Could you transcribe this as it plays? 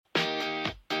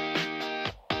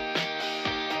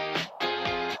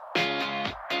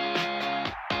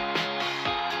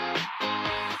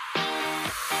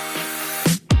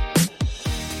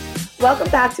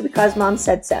Welcome back to Because Mom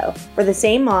Said So, for the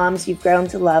same moms you've grown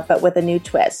to love but with a new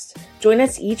twist. Join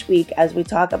us each week as we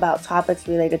talk about topics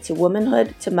related to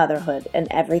womanhood, to motherhood, and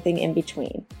everything in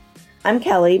between. I'm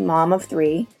Kelly, mom of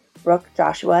 3, Brooke,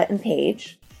 Joshua, and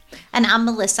Paige. And I'm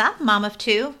Melissa, mom of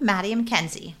 2, Maddie and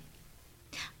Mackenzie.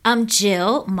 I'm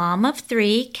Jill, mom of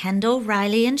 3, Kendall,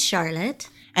 Riley, and Charlotte.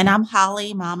 And I'm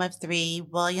Holly, mom of 3,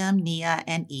 William, Nia,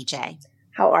 and EJ.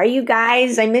 How are you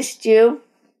guys? I missed you.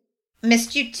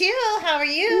 Missed you too. How are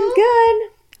you?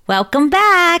 Good. Welcome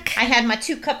back. I had my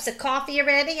 2 cups of coffee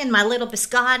already and my little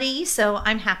biscotti, so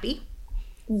I'm happy.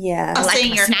 Yeah. I'm like seeing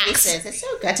my your snacks. faces. It's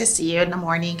so good to see you in the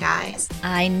morning, guys.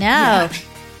 I know. Yeah.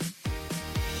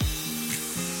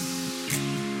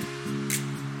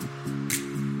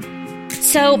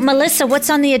 So, Melissa,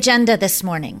 what's on the agenda this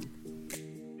morning?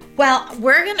 Well,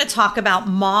 we're going to talk about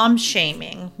mom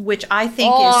shaming, which I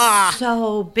think is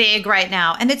so big right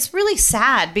now. And it's really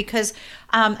sad because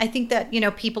I think that,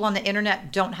 people on the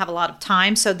internet don't have a lot of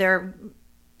time. So they're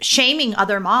shaming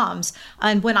other moms.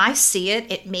 And when I see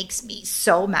it, it makes me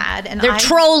so mad. And They're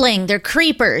trolling. They're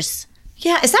creepers.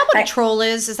 Yeah. Is that what a troll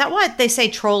is? Is that what they say,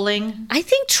 trolling? I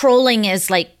think trolling is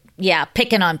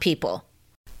picking on people.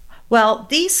 Well,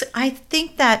 I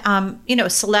think that,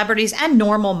 celebrities and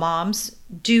normal moms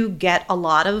do get a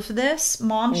lot of this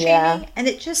mom shaming. Yeah. And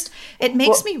it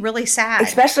makes me really sad.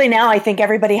 Especially now, I think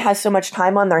everybody has so much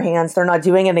time on their hands. They're not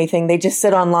doing anything. They just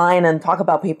sit online and talk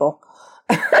about people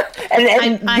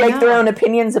and make their own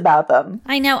opinions about them.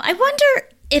 I know. I wonder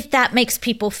if that makes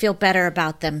people feel better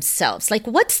about themselves. Like,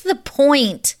 what's the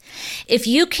point if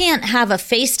you can't have a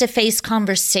face-to-face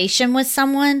conversation with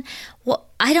someone? Well,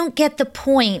 I don't get the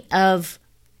point of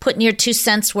putting your 2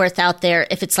 cents worth out there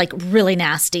if it's like really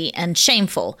nasty and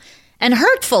shameful and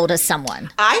hurtful to someone.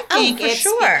 I think for it's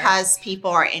sure. because people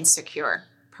are insecure.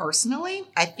 Personally,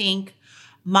 I think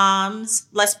moms,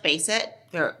 let's face it,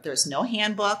 there's no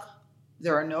handbook.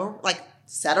 There are no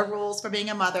set of rules for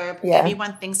being a mother. Yeah.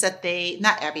 Everyone thinks that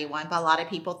not everyone, but a lot of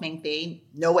people think they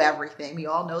know everything. We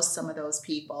all know some of those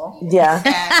people. Yeah.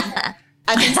 And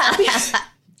I think some people,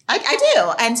 I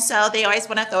do. And so they always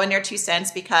want to throw in their 2 cents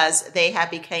because they've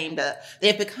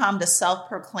become the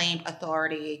self-proclaimed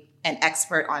authority and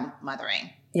expert on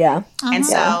mothering. Yeah. And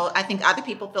so I think other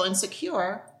people feel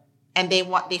insecure and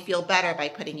they feel better by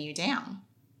putting you down.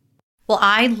 Well,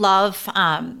 I love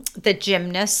the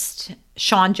gymnast,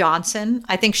 Shawn Johnson.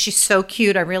 I think she's so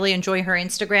cute. I really enjoy her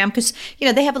Instagram because,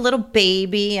 they have a little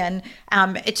baby and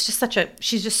it's just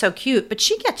she's just so cute. But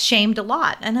she gets shamed a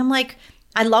lot. And I'm like,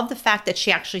 I love the fact that she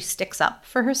actually sticks up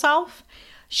for herself.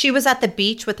 She was at the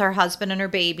beach with her husband and her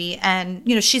baby. And,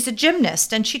 she's a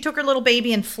gymnast. And she took her little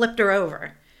baby and flipped her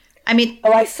over. I mean,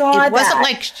 I saw that. It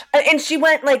wasn't and she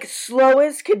went slow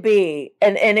as could be.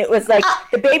 And it was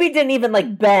the baby didn't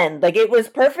even bend. It was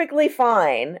perfectly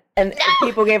fine. And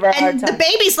people gave her a hard time.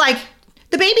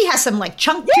 The baby has some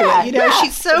chunk to it. Yeah.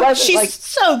 She's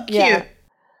so cute. Yeah.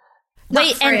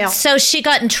 Wait, and so she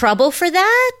got in trouble for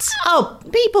that? Oh,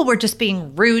 people were just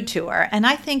being rude to her. And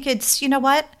I think it's,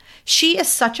 what? She is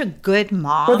such a good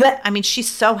mom. Well,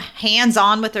 she's so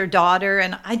hands-on with her daughter,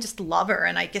 and I just love her.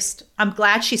 And I'm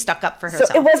glad she stuck up for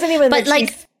herself. So it wasn't even she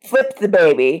flipped the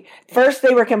baby. First,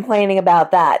 they were complaining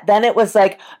about that. Then it was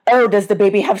does the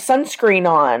baby have sunscreen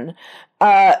on?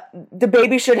 The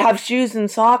baby should have shoes and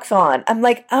socks on. I'm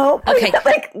like, okay.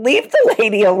 Leave the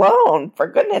lady alone, for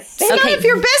goodness sake. It's none of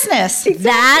your business. Exactly.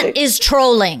 That is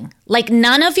trolling.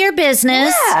 None of your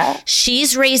business. Yeah.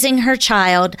 She's raising her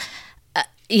child.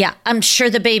 I'm sure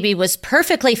the baby was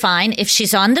perfectly fine. If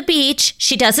she's on the beach,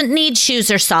 she doesn't need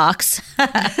shoes or socks. It's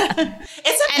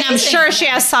amazing. And I'm sure she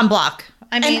has sunblock.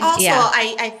 And also,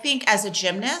 I think as a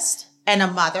gymnast and a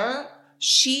mother,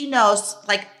 she knows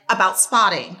about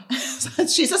spotting.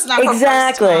 She's just not her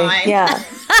first time. Yeah.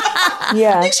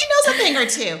 Yeah. I think she knows a thing or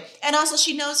two. And also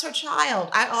she knows her child.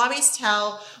 I always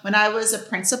tell when I was a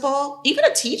principal, even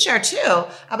a teacher too,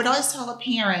 I would always tell a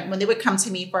parent when they would come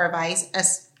to me for advice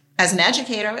as an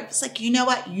educator, it's you know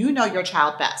what? You know your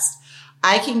child best.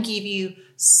 I can give you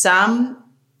some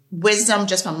wisdom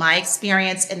just from my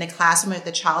experience in the classroom with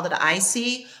the child that I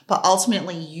see, but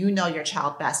ultimately you know your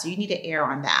child best. So you need to err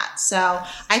on that. So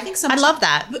I think I love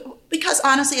that. Because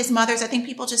honestly, as mothers, I think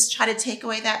people just try to take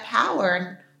away that power.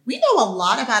 And we know a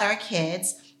lot about our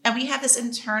kids. And we have this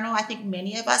internal, I think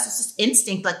many of us, it's this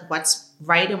instinct, what's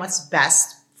right and what's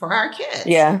best for our kids.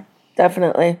 Yeah,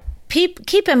 definitely.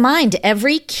 Keep in mind,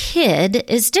 every kid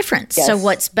is different. Yes. So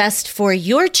what's best for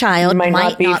your child might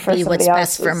not be what's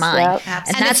best for mine. Yep.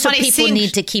 And that's what people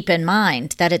need to keep in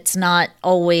mind, that it's not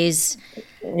always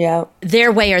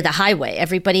their way or the highway.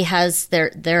 Everybody has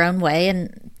their own way,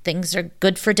 and things are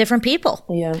good for different people.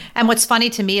 Yeah. And what's funny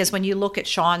to me is when you look at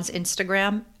Sean's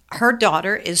Instagram, her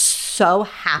daughter is so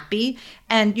happy,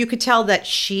 and you could tell that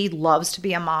she loves to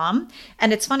be a mom.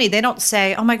 And it's funny, they don't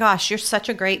say, oh my gosh, you're such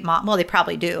a great mom. Well, they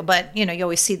probably do, but you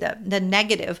always see the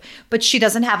negative. But she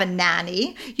doesn't have a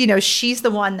nanny. She's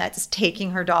the one that's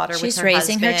taking her daughter with her She's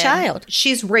raising her husband. child.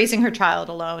 She's raising her child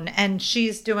alone, and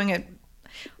she's doing it,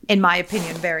 in my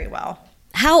opinion, very well.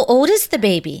 How old is the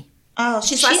baby? Oh,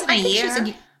 she's less than a I think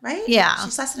year, right? Yeah.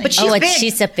 She's less than a But year. she's big.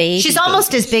 She's a baby. She's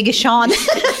almost as big as Sean. She's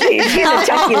a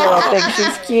chunky little thing.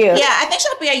 She's cute. Yeah, I think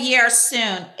she'll be a year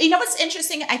soon. You know what's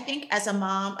interesting? I think as a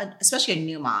mom, especially a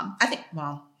new mom,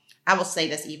 I will say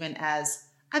this even as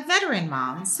a veteran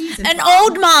mom, seasoned An mom.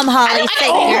 old mom, Holly. Say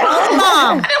your old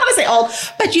mom. I don't want to say old,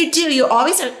 but you do. You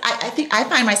always. I think I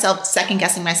find myself second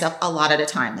guessing myself a lot at a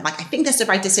time. Like I think that's the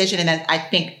right decision, and then I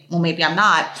think, well, maybe I'm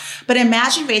not. But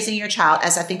imagine raising your child,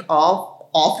 as I think all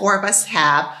four of us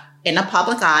have, in a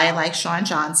public eye, like Shawn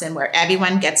Johnson, where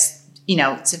everyone gets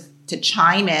to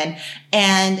chime in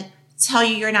and tell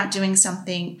you you're not doing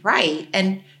something right,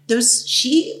 and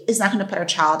she is not going to put her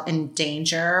child in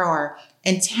danger or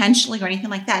intentionally or anything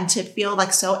like that, and to feel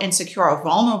like so insecure or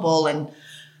vulnerable and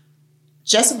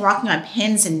just walking on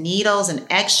pins and needles and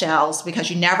eggshells because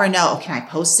you never know, can I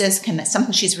post this?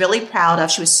 Something she's really proud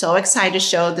of. She was so excited to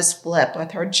show this flip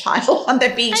with her child on the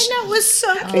beach. I know, it was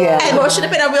so cute. Yeah. And what should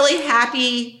have been a really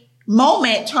happy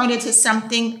moment turned into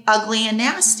something ugly and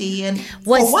nasty. And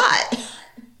for what?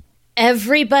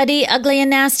 Everybody ugly and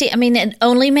nasty. I mean, it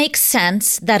only makes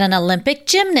sense that an Olympic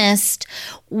gymnast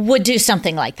would do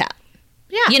something like that.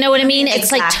 Yeah. You know what I mean?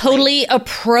 It's like Exactly. totally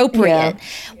appropriate.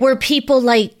 Where people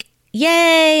like,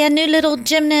 yay, a new little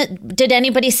gymnast. Did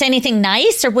anybody say anything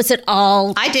nice, or was it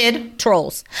all I did.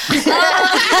 trolls?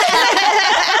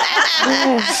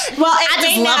 Well, it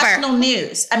made love her. national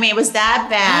news. I mean, it was that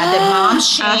bad that mom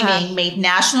shaming made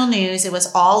national news. It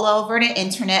was all over the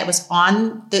internet. It was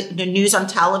on the news on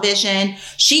television.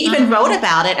 She even wrote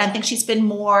about it. I think she's been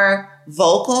more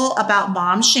vocal about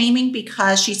mom shaming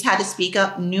because she's had to speak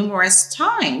up numerous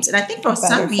times. And I think for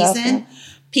some reason,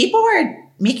 people are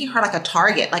making her like a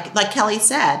target, like Kelly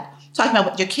said, talking about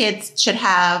what your kids should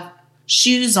have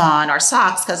shoes on or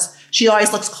socks because she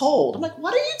always looks cold. I'm like,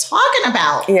 what are you talking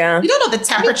about? Yeah. You don't know the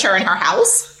temperature in her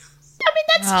house. I mean,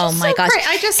 that's Oh just my so gosh. cra-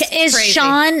 I just Is crazy.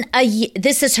 Shawn,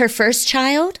 this is her first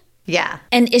child? Yeah.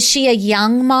 And is she a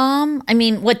young mom? I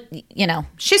mean,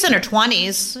 She's in her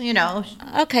 20s,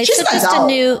 okay, She's so an just adult. a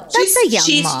new, that's a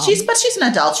young mom. But she's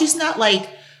an adult. She's not like,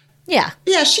 yeah.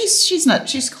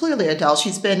 she's clearly an adult.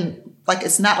 She's been like,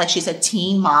 it's not like she's a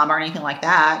teen mom or anything like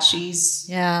that. She's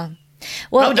Yeah.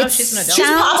 Well, Oh, no, it she's an adult.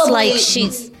 sounds probably like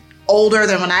she's, older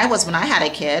than when I had a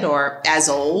kid, or as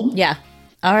old. yeah.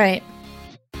 All right.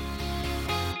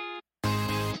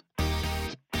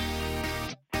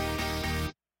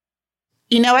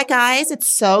 You know what, guys? It's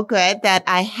so good that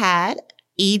I had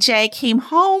EJ came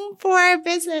home for a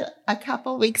visit a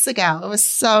couple weeks ago. It was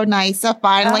so nice. So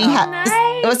finally,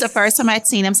 it was the first time I'd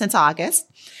seen him since August,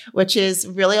 which is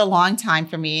really a long time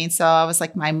for me. So I was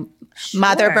like my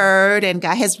mother bird and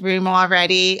got his room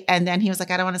already. And then he was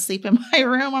like, I don't want to sleep in my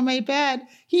room on my bed.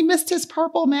 He missed his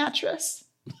purple mattress.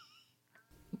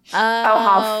 Oh,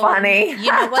 how funny.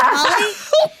 You know what,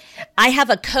 Holly? I have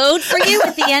a code for you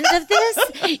at the end of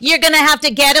this. You're going to have to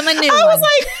get him a new I one. was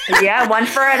like, Yeah, one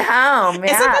for at home.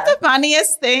 Yeah. isn't that the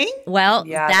funniest thing? Well,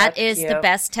 Yeah, that that's is the cute.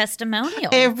 best testimonial.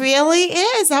 It really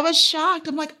is. I was shocked.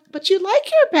 I'm like, but you like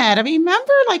your bed. I mean,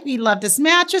 remember, like, we loved this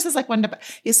mattress. It's like,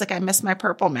 he's like, I miss my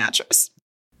purple mattress.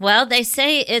 Well, they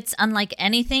say it's unlike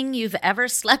anything you've ever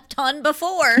slept on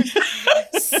before.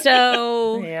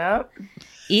 So Yep.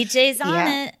 EJ's on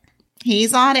Yeah. it.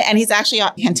 He's on it. And he's actually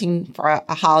hinting for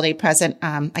a holiday present.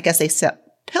 I guess they sell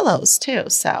pillows too.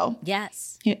 So,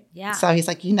 Yes. Yeah. So he's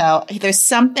like, there's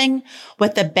something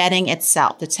with the bedding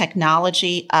itself, the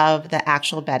technology of the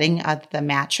actual bedding of the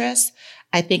mattress.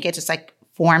 I think it just like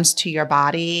forms to your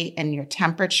body and your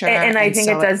temperature. And I think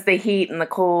so it does the heat and the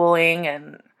cooling,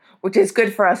 and which is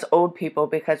good for us old people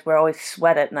because we're always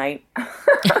sweat at night.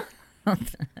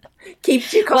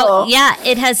 Keeps you cool. Well, yeah,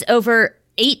 it has over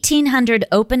 1,800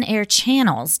 open air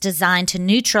channels designed to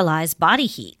neutralize body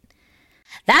heat.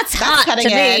 That's hot cutting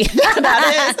to edge. me.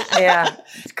 That is. Yeah,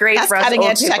 it's great That's for us cutting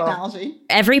old edge people. technology.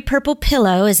 Every purple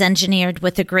pillow is engineered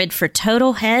with a grid for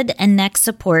total head and neck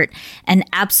support and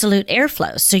absolute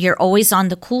airflow, so you're always on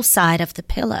the cool side of the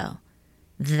pillow.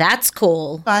 That's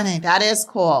cool. Funny. That is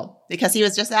cool. Because he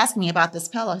was just asking me about this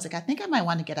pillow. He's like, I think I might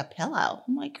want to get a pillow.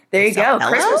 I'm like, There you sell go,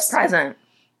 pillows? Christmas present.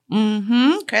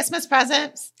 Mm-hmm. Christmas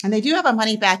presents. And they do have a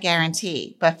money back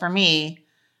guarantee. But for me,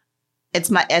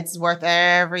 it's worth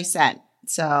every cent.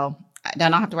 So I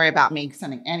don't have to worry about me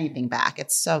sending anything back.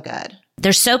 It's so good.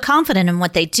 They're so confident in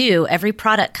what they do. Every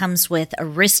product comes with a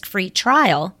risk-free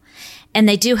trial, and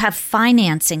they do have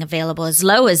financing available as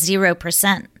low as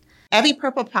 0%. Every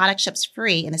Purple product ships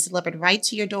free and is delivered right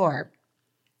to your door.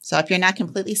 So if you're not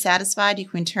completely satisfied, you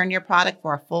can return your product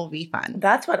for a full refund.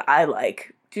 That's what I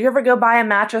like. Do you ever go buy a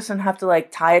mattress and have to like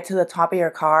tie it to the top of your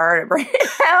car to bring it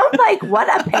down? Like, what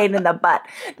a pain in the butt.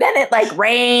 Then it like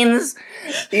rains.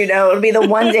 You know, it'll be the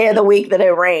one day of the week that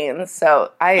it rains.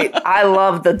 So I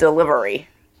love the delivery.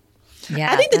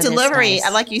 Yeah, I think the that is delivery,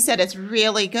 nice. like you said, is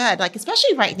really good. Like,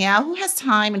 especially right now, who has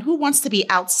time and who wants to be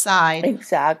outside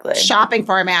Exactly. shopping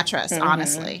for a mattress,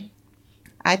 honestly?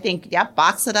 I think,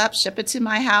 box it up, ship it to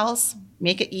my house,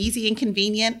 make it easy and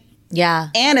convenient. Yeah.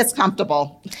 And it's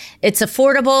comfortable. It's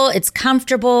affordable. It's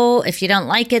comfortable. If you don't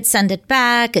like it, send it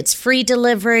back. It's free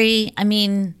delivery. I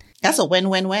mean, That's a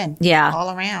win-win-win. Yeah.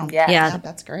 All around. Yeah. Yeah.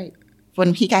 That's great.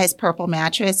 When he got his purple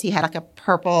mattress, he had like a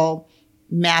purple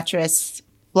mattress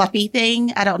fluffy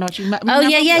thing. I don't know if you remember.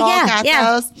 yeah, We all got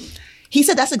yeah. those. He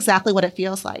said that's exactly what it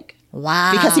feels like.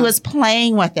 wow. Because he was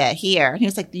playing with it here. And he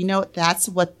was like, you know what? That's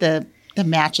what the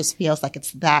mattress feels like.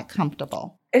 It's that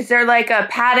comfortable. Is there like a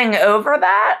padding over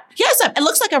that? Yes, it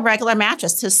looks like a regular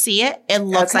mattress. To see it, it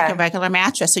looks Okay. like a regular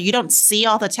mattress. So you don't see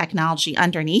all the technology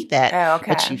underneath it. Oh,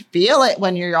 okay. But you feel it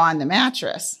when you're on the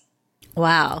mattress.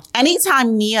 Wow.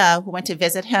 Anytime Nia went to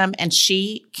visit him and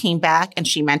she came back and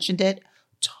she mentioned it,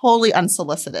 totally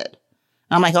unsolicited.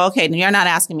 I'm like, okay, you're not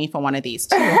asking me for one of these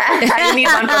too. I need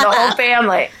one for the whole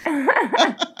family.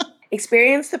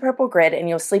 Experience the Purple Grid and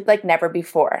you'll sleep like never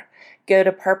before. Go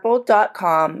to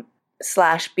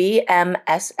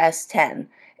purple.com/BMSS10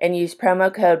 and use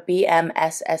promo code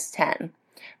BMSS10.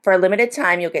 For a limited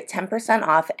time, you'll get 10%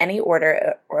 off any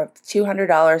order of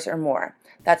 $200 or more.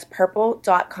 That's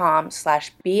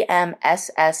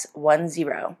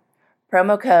purple.com/BMSS10.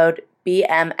 Promo code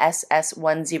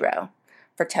BMSS10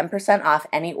 for 10% off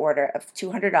any order of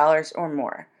 $200 or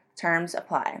more. Terms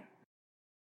apply.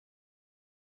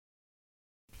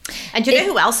 And do you know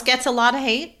who else gets a lot of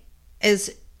hate?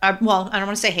 Is, well, I don't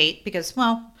want to say hate because,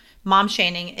 well, mom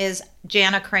shaming is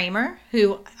Jana Kramer,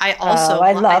 who I also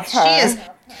I love her. She is.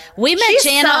 We met She's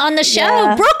Jana so- on the show.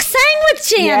 Yeah. Brooke sang with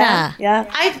Jana. Yeah.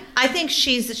 I think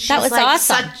she's That was like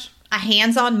awesome. such a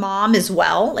hands-on mom as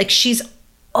well. Like she's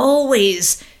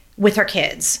always with her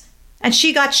kids. And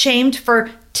she got shamed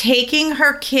for taking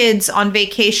her kids on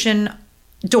vacation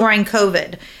during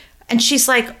COVID. And she's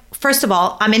like, first of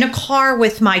all, I'm in a car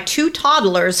with my 2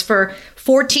 toddlers for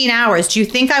 14 hours. Do you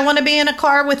think I want to be in a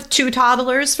car with 2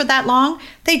 toddlers for that long?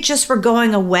 They just were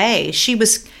going away. She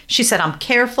said, I'm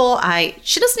careful.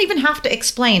 She doesn't even have to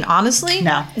explain, honestly.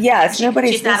 No. Yeah, it's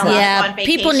nobody's she's not business. allowed. Yeah, on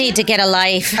people vacation. need to get a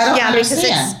life. I don't Yeah, because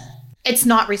understand. it's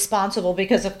not responsible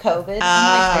because of COVID.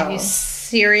 I'm like, are you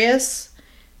serious?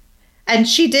 And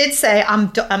she did say,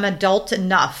 I'm adult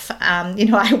enough.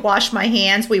 I wash my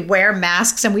hands, we wear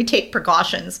masks, and we take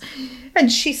precautions.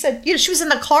 And she said, she was in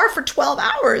the car for 12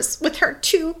 hours with her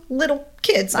 2 little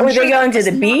kids. Were they that going to was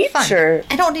the not beach, fun. or-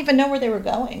 I don't even know where they were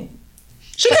going.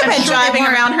 She could have been sure driving they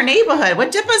weren't. around her neighborhood.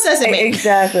 What difference does it make?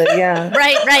 Exactly, yeah.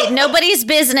 Right. Nobody's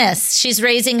business. She's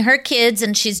raising her kids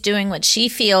and she's doing what she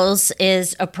feels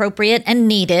is appropriate and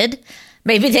needed.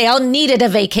 Maybe they all needed a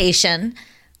vacation.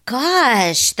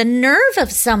 Gosh, the nerve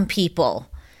of some people.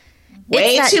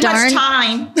 Way It's that too darn- much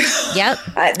time. Yep.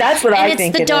 That's what I And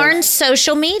think it's the it darn is.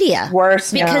 social media.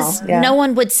 Worse now, Because yeah. no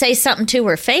one would say something to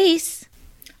her face.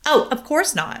 Oh, of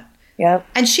course not. Yep.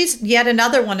 And she's yet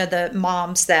another one of the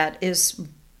moms that is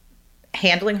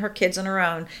handling her kids on her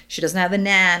own. She doesn't have a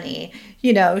nanny.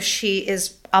 She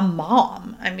is a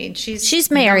mom. I mean, She's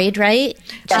married, right?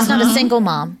 She's not a single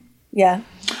mom. Yeah.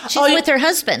 She's Oh, with her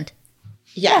husband.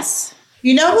 Yes.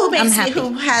 You know who makes happy.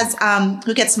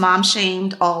 who gets mom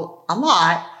shamed a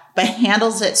lot, but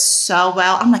handles it so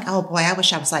well. I'm like, oh boy, I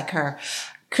wish I was like her.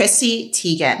 Chrissy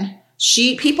Teigen.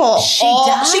 She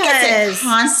gets it does.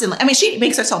 constantly. I mean, she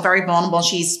makes herself very vulnerable.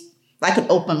 She's like an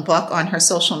open book on her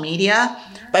social media.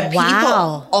 But Wow.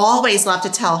 people always love to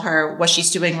tell her what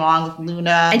she's doing wrong with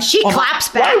Luna. And she claps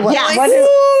back. Yes.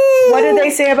 What did they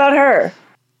say about her?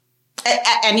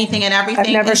 Anything and everything.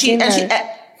 I've never and she, seen and she, her.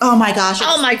 oh my gosh.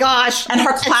 Oh my gosh. And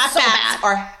her It's so clapbacks bad.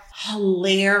 are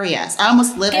hilarious. I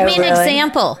almost live Give me an really?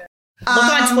 example. Look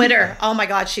on Twitter. Oh my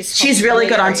God, She's really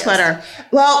good on Twitter.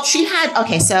 Well, she had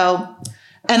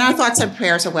and our thoughts and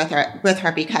prayers are with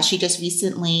her because she just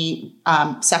recently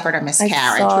suffered a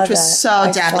miscarriage, saw which was that. so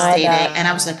I saw devastating. that. And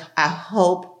I was like, I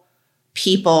hope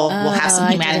people will have some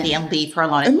I humanity and leave her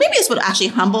alone. And maybe this would actually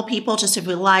humble people just to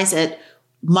realize that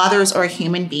mothers are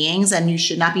human beings and you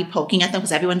should not be poking at them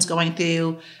because everyone's going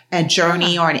through a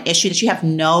journey or an issue that you have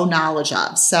no knowledge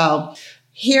of. So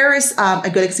here is a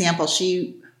good example.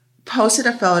 She posted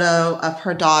a photo of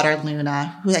her daughter,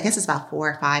 Luna, who I guess is about 4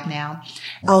 or 5 now.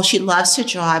 Oh, she loves to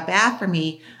draw a bath for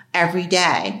me every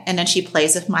day. And then she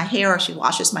plays with my hair or she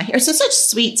washes my hair. So such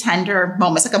sweet, tender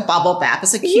moments, like a bubble bath.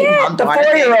 It's a cute mom the daughter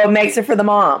 4-year-old makes it for the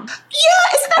mom.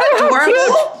 Yeah, isn't that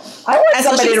adorable? I want And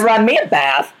so somebody to run me a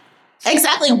bath.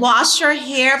 Exactly. Wash her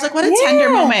hair. I was like, what a tender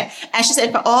moment. And she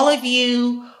said, for all of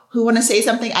you who want to say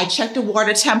something, I checked the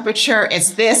water temperature.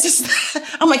 It's this, it's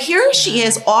that. I'm like, here she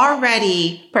is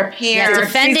already prepared.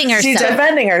 Defending herself. She's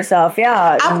defending herself,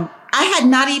 yeah. I had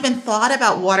not even thought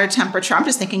about water temperature. I'm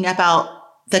just thinking about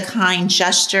the kind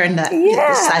gesture and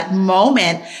the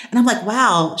moment. And I'm like,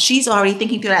 wow, she's already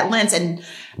thinking through that lens. And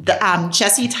the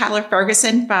Jesse Tyler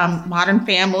Ferguson from Modern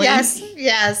Family. Yes.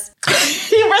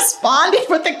 He responded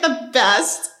with like the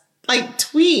best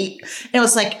tweet. It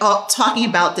was like talking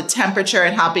about the temperature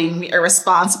and how being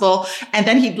irresponsible. And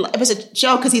then it was a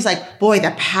joke because he's like, boy,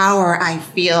 the power I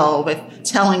feel with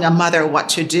telling a mother what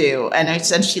to do. And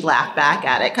then she laughed back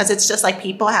at it because it's just like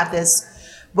people have this,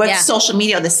 with social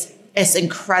media, this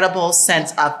incredible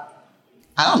sense of,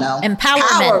 I don't know, empowerment.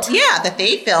 Power, that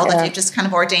they feel that they've just kind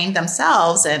of ordained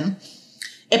themselves. And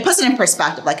it puts it in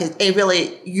perspective. Like it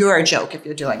really, you're a joke if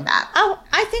you're doing that. Oh,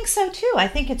 I think so too. I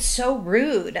think it's so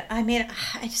rude. I mean,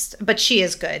 but she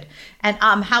is good. And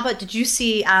how about, did you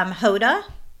see Hoda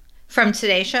from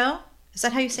Today Show? Is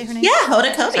that how you say her name? Yeah,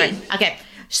 Hoda Kotb. Sorry. Okay.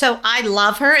 So I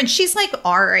love her and she's like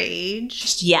our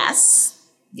age. Yes.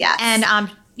 And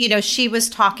she was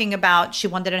talking about she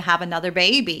wanted to have another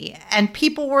baby. And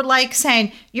people were like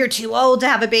saying, you're too old to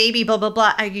have a baby, blah, blah,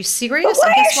 blah. Are you serious?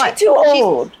 But why is she too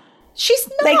old? She's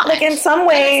not. Like in some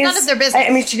ways. It's none of their business. I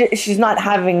mean, she's not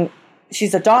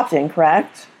she's adopting,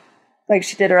 correct? Like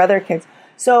she did her other kids.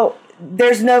 So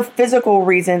there's no physical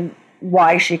reason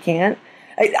why she can't.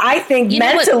 I think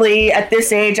mentally at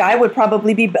this age, I would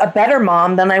probably be a better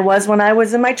mom than I was when I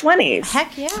was in my 20s.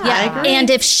 Heck yeah. I agree. And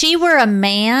if she were a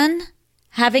man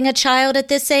having a child at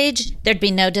this age, there'd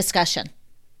be no discussion.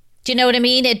 Do you know what I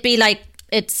mean? It'd be like,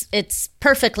 it's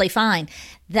perfectly fine.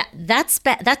 That's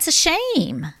a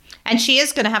shame. And she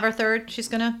is going to have her third. She's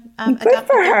going to adopt Good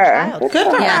for her. Child.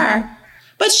 Good for her.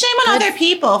 But shame on other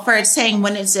people for saying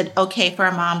when is it okay for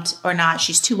a mom or not?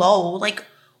 She's too old. Like,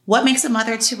 what makes a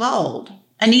mother too old?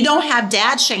 And you don't have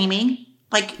dad shaming.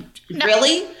 Like,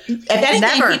 really? If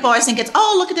anything, people always think it's,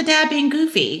 oh, look at the dad being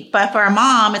goofy. But for a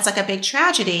mom, it's like a big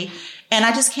tragedy. And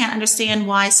I just can't understand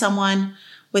why someone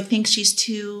would think she's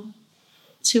too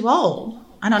old.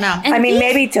 I don't know. I mean,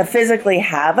 maybe to physically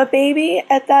have a baby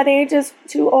at that age is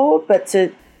too old, but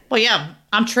to... Well, yeah,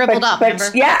 I'm tripled up, but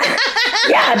remember?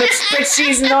 Yeah, but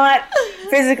she's not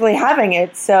physically having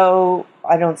it, so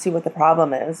I don't see what the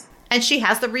problem is. And she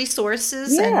has the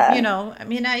resources, Yeah. and,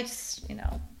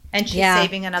 and she's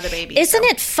saving another baby. Isn't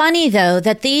it funny, though,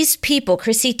 that these people,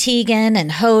 Chrissy Teigen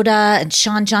and Hoda and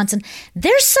Shawn Johnson,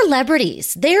 they're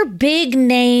celebrities. They're big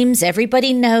names.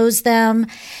 Everybody knows them.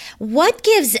 What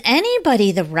gives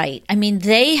anybody the right? I mean,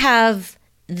 the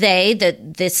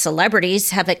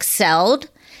celebrities have excelled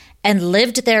and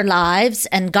lived their lives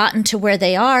and gotten to where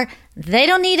they are. They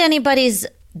don't need anybody's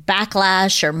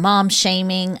backlash or mom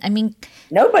shaming. I mean,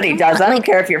 nobody does. I don't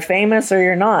care if you're famous or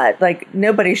you're not. Like,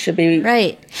 nobody should be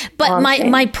right. But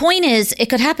my point is, it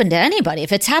could happen to anybody.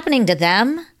 If it's happening to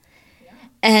them,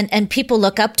 and people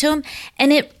look up to them,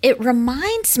 and it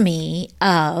reminds me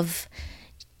of.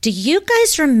 Do you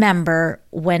guys remember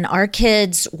when our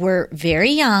kids were very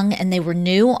young and they were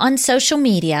new on social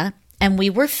media and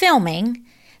we were filming?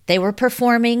 They were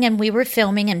performing and we were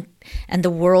filming, and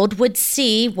the world would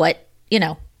see what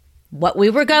we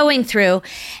were going through,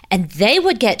 and they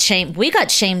would get shamed. We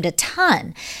got shamed a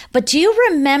ton. But do you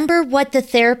remember what the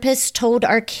therapist told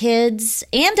our kids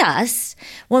and us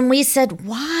when we said,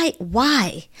 why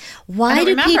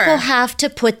do people have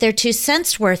to put their 2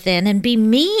 cents worth in and be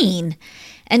mean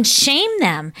and shame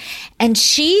them? And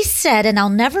she said, and I'll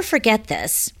never forget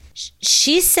this,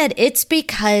 she said it's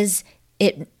because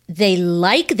they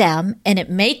like them, and it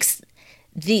makes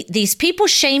these people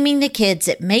shaming the kids,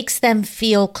 it makes them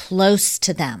feel close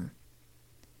to them.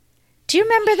 Do you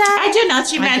remember that? I do. Now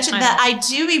that you mentioned that, I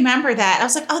do remember that. I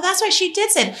was like, oh, that's why she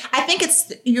did say it. I think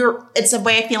it's a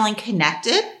way of feeling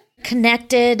connected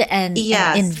and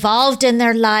involved in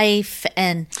their life.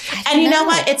 And you know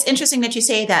what? It's interesting that you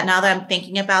say that now that I'm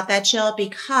thinking about that, Jill,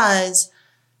 because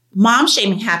mom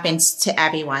shaming happens to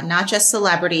everyone, not just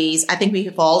celebrities. I think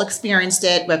we've all experienced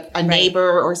it with a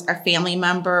neighbor or a family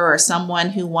member or someone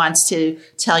who wants to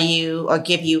tell you or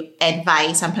give you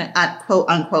advice, quote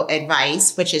unquote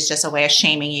advice, which is just a way of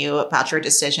shaming you about your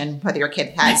decision, whether your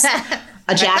kid has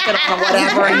a jacket on or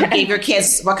whatever, and you gave your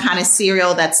kids what kind of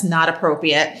cereal that's not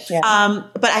appropriate. Yeah.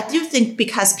 But I do think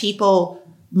because people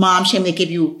mom shame, they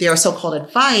give you their so-called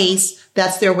advice,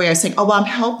 that's their way of saying, oh, well, I'm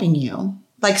helping you.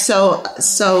 Like, so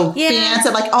fans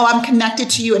are like, oh, I'm connected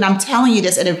to you and I'm telling you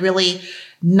this in a really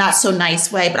not so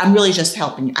nice way, but I'm really just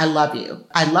helping you. I love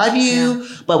you.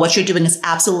 But what you're doing is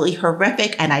absolutely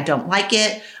horrific and I don't like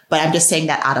it, but I'm just saying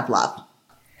that out of love.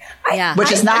 Yeah.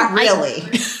 Which is not really.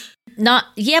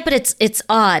 But it's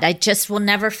odd. I just will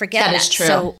never forget that. That is true.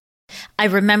 So I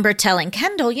remember telling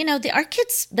Kendall, our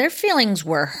kids, their feelings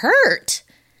were hurt.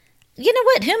 You know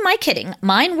what? Who am I kidding?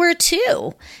 Mine were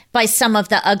too, by some of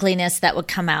the ugliness that would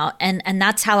come out. And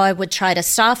that's how I would try to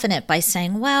soften it by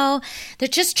saying, well, they're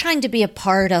just trying to be a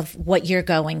part of what you're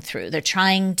going through. They're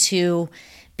trying to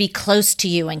be close to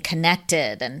you and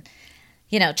connected and,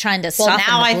 trying to soften the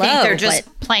blow. Well, now I think they're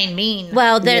just plain mean.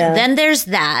 Well, then there's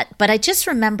that. But I just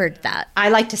remembered that. I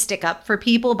like to stick up for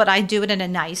people, but I do it in a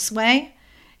nice way,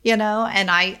 and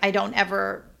I don't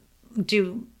ever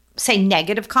say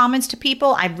negative comments to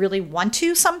people. I really want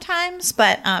to sometimes,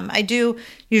 but I do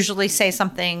usually say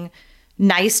something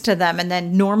nice to them, and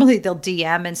then normally they'll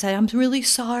DM and say, I'm really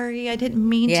sorry, I didn't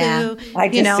mean to. I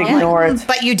just ignore it.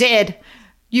 But you did.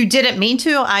 You didn't mean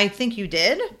to. I think you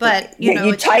did, but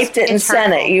you typed it and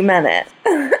sent it. You meant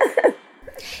it.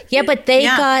 Yeah, but they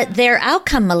got their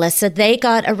outcome, Melissa. They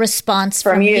got a response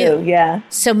from you. Yeah.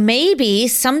 So maybe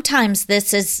sometimes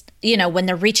this is, when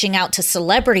they're reaching out to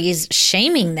celebrities,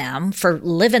 shaming them for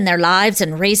living their lives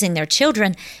and raising their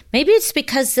children, maybe it's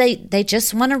because they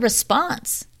just want a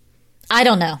response. I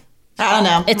don't know.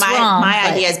 It's wrong. My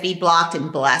idea is be blocked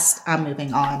and blessed. I'm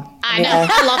moving on. I know.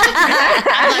 I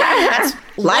love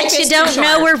it. What you don't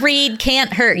know or read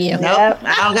can't hurt you. Nope. Yep.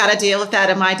 I don't got to deal with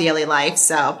that in my daily life.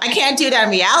 So I can't do that in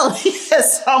reality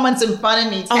because someone's in front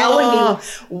of me telling me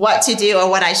what to do or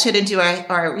what I shouldn't do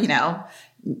or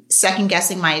second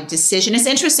guessing my decision. It's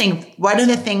interesting. One of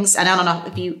the things, and I don't know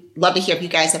if you love to hear if you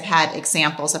guys have had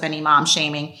examples of any mom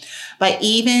shaming, but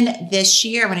even this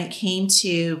year when it came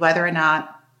to whether or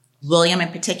not William in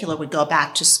particular would go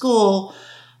back to school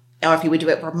or if he would do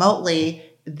it remotely,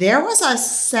 there was a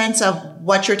sense of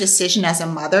what's your decision as a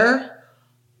mother?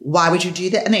 Why would you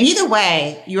do that? And either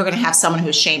way, you're going to have someone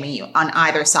who's shaming you on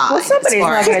either side. Well, somebody's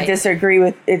not going to disagree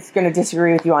with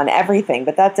you on everything,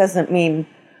 but that doesn't mean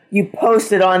you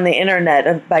post it on the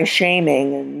internet by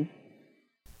shaming. And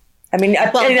I mean, an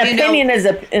opinion is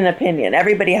an opinion.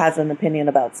 Everybody has an opinion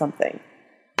about something.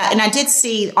 And I did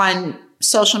see on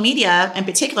social media, in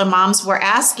particular, moms were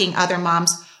asking other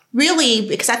moms, really,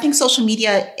 because I think social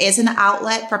media is an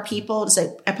outlet for people.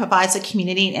 It provides a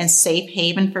community and safe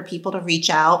haven for people to reach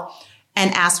out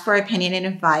and ask for opinion and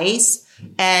advice.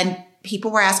 And people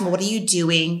were asking, well, what are you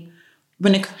doing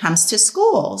when it comes to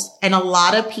schools? And a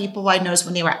lot of people I noticed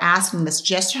when they were asking this,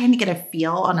 just trying to get a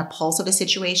feel on a pulse of the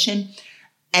situation.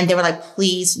 And they were like,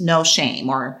 please, no shame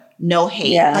or no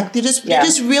hate. Yeah. Like they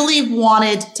just really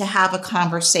wanted to have a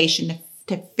conversation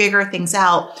to figure things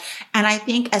out. And I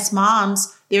think as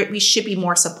moms, we should be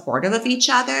more supportive of each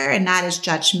other and not as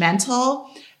judgmental.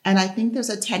 And I think there's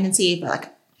a tendency,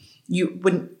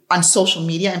 on social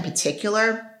media in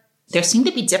particular, there seem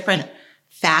to be different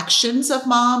factions of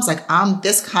moms. Like, I'm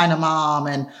this kind of mom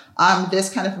and I'm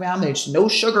this kind of mom. There's no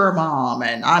sugar mom.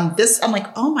 And I'm like,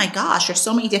 oh my gosh, there's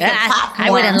so many different platforms.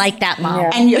 I wouldn't like that mom.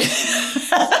 Yeah. And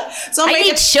I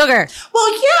need sugar.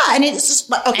 Well, yeah. And it's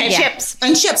just, okay. And chips.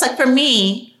 And chips. Like for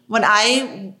me, when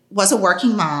I was a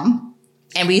working mom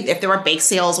and if there were bake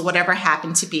sales or whatever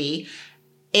happened to be,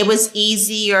 it was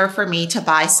easier for me to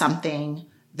buy something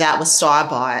that was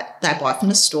store-bought, that I bought from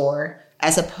the store,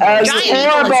 as opposed to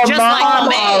horrible mom,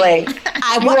 Molly.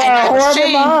 You were a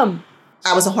horrible mom.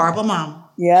 I was a horrible mom.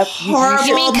 Yep. Horrible.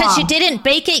 You mean because you didn't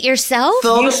bake it yourself?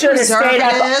 You should have stayed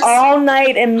up all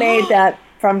night and made that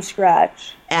from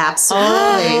scratch.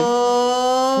 Absolutely.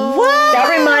 What?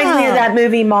 That reminds me of that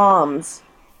movie Moms.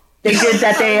 They did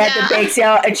that. They had the bake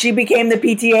sale, and she became the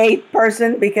PTA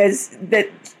person because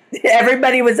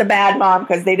everybody was a bad mom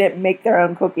because they didn't make their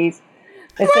own cookies.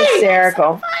 It's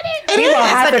hysterical. Meanwhile,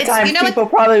 half the time, people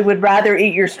probably would rather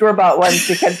eat your store-bought ones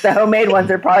because the homemade ones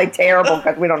are probably terrible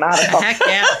because we don't know how to cook. Heck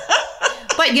yeah.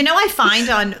 But, I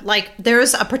find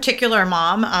there's a particular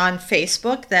mom on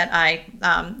Facebook that I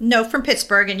know from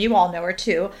Pittsburgh, and you all know her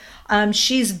too.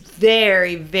 She's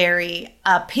very, very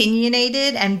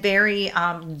opinionated and very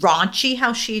raunchy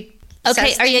how she Okay,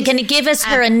 says are you things. going to give us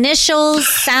her initials?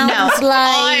 Sounds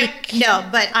like. No,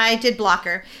 but I did block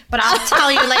her. But I'll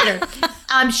tell you later.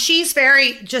 She's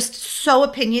very just so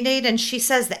opinionated, and she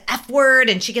says the F word,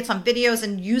 and she gets on videos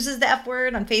and uses the F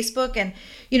word on Facebook, and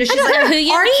she's I don't know who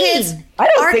you mean. kids. I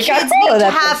don't our think I kids follow need to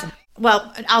that have. person.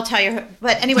 Well, I'll tell you.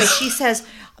 But anyway, she says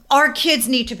our kids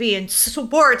need to be in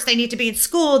sports. They need to be in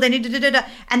school. They need to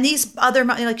And these other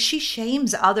she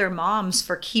shames other moms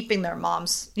for keeping their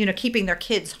keeping their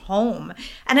kids home.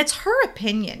 And it's her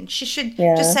opinion. She should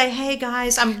just say, "Hey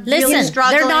guys, I'm really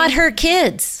struggling." They're not her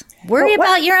kids. Worry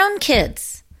about your own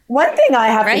kids. One thing I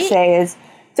have to say is,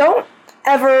 don't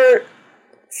ever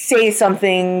say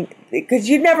something, because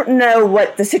you never know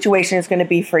what the situation is going to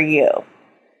be for you.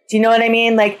 Do you know what I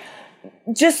mean? Like,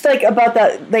 just like about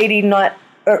that lady not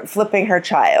flipping her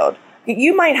child.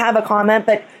 You might have a comment,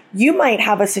 but you might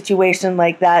have a situation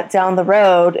like that down the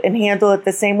road and handle it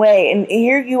the same way. And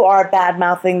here you are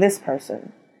bad-mouthing this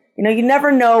person. You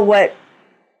never know what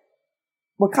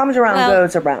comes around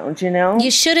goes around,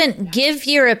 You shouldn't give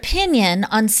your opinion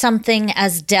on something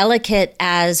as delicate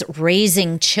as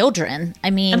raising children.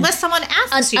 I mean, unless someone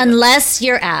asks you. Unless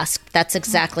you're asked. That's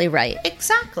exactly right.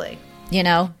 Exactly.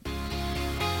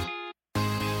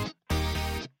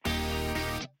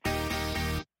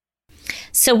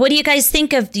 So what do you guys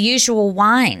think of the usual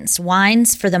wines?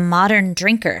 Wines for the modern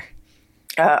drinker.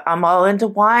 I'm all into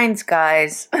wines,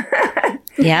 guys.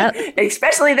 Yeah.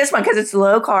 Especially this one, because it's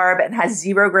low carb and has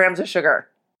 0 grams of sugar.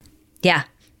 Yeah.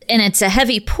 And it's a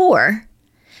heavy pour,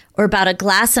 or about 1.5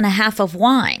 glasses of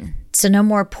wine. So no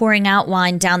more pouring out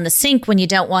wine down the sink when you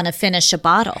don't want to finish a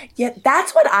bottle. Yeah,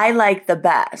 that's what I like the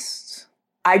best.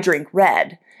 I drink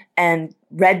red, and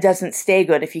red doesn't stay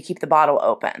good if you keep the bottle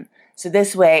open. So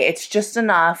this way, it's just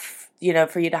enough,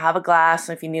 for you to have a glass.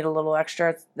 And if you need a little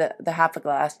extra, the half a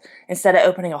glass, instead of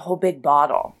opening a whole big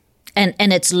bottle. And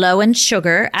it's low in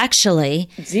sugar, actually.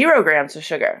 0 grams of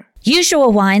sugar.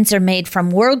 Usual wines are made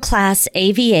from world-class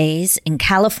AVAs in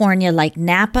California like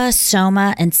Napa,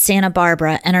 Soma, and Santa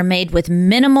Barbara, and are made with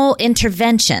minimal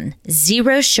intervention,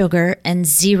 0 sugar, and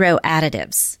 0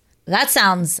 additives. That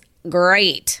sounds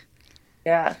great.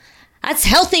 Yeah. That's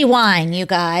healthy wine, you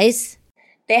guys.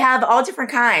 They have all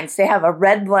different kinds. They have a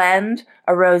red blend,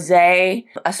 a rosé,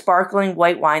 a sparkling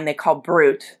white wine they call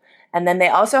Brut. And then they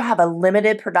also have a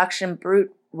limited production Brut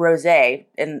rosé,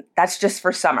 and that's just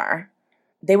for summer.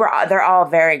 They're all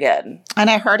very good. And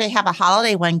I heard they have a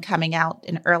holiday one coming out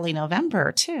in early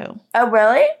November, too. Oh,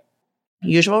 really?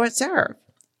 Usual Reserve.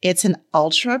 It's an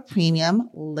ultra premium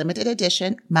limited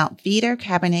edition Mount Veeder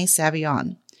Cabernet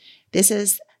Sauvignon. This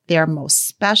is their most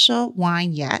special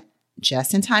wine yet,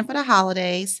 just in time for the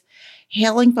holidays.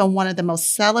 Hailing from one of the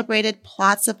most celebrated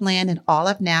plots of land in all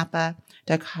of Napa,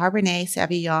 the Cabernet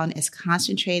Sauvignon is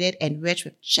concentrated and rich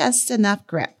with just enough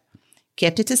grip.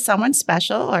 Gift it to someone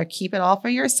special or keep it all for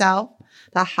yourself.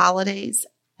 The holidays,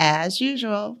 as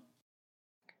usual.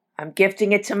 I'm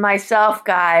gifting it to myself,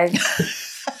 guys.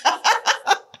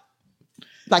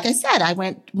 Like I said, I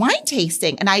went wine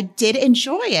tasting and I did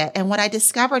enjoy it. And what I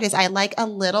discovered is I like a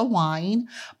little wine,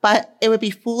 but it would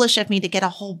be foolish of me to get a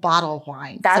whole bottle of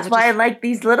wine. That's why I like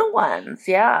these little ones.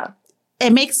 Yeah.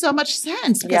 It makes so much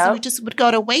sense because it just would go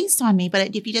to waste on me.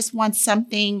 But if you just want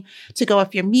something to go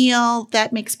with your meal,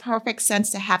 that makes perfect sense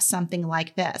to have something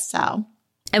like this. So,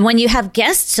 and when you have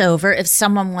guests over, if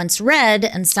someone wants red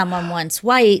and someone wants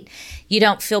white, you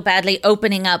don't feel badly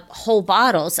opening up whole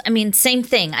bottles. I mean, same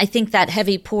thing. I think that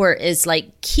heavy pour is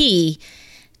like key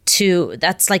to,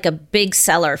 that's like a big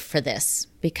seller for this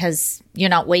because you're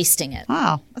not wasting it.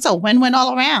 Wow. That's a win-win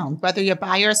all around, whether you're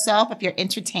by yourself, if you're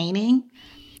entertaining.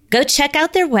 Go check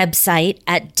out their website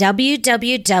at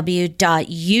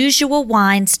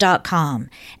www.usualwines.com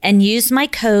and use my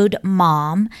code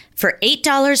MOM for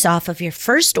 $8 off of your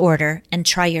first order and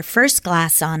try your first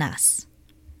glass on us.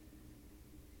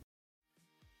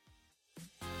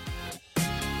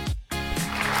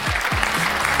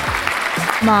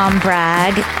 Mom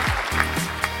brag.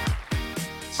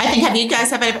 I think, have you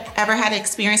guys ever had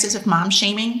experiences with mom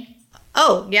shaming?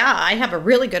 Oh, yeah, I have a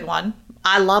really good one.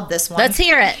 I love this one. Let's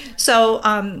hear it. So,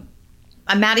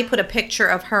 Maddie put a picture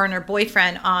of her and her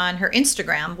boyfriend on her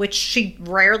Instagram, which she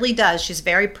rarely does. She's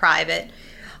very private.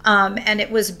 And it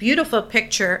was a beautiful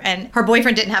picture, and her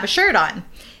boyfriend didn't have a shirt on.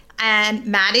 And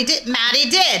Maddie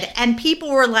did. And people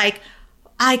were like,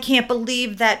 I can't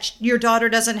believe that your daughter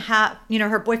doesn't have,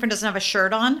 her boyfriend doesn't have a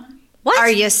shirt on. What? Are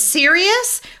you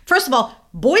serious? First of all,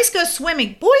 boys go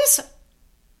swimming. Boys,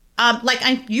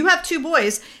 you have 2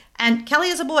 boys. And Kelly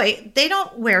is a boy. They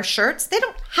don't wear shirts. They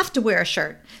don't have to wear a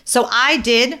shirt. So I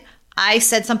did. I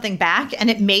said something back, and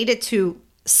it made it to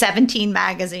 17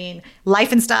 magazine,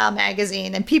 Life and Style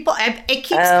magazine, and people, it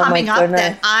keeps Oh, coming my up goodness.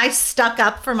 that I stuck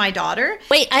up for my daughter.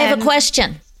 Wait, I have a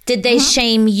question. Did they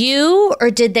shame you or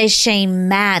did they shame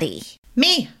Maddie?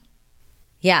 Me.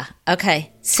 Yeah.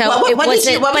 Okay. So What it did was,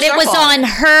 you- what was but it your was fault? on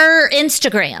her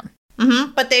Instagram.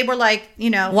 But they were like,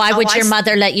 Why would your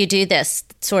mother let you do this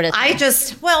sort of thing?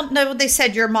 No, they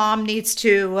said your mom needs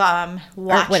to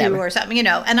watch whatever. you or something, and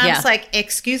I Yeah. was like,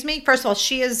 excuse me? First of all,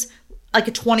 she is like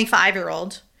a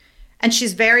 25-year-old and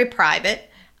she's very private.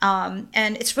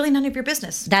 And it's really none of your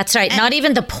business. That's right. Not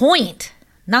even the point.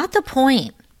 Not the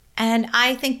point. And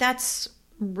I think that's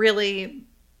really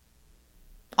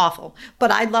awful.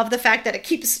 But I love the fact that it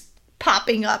keeps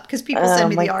popping up because people send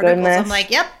me my the articles. goodness. I'm like,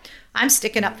 yep, I'm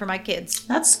sticking up for my kids.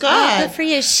 That's Good good. for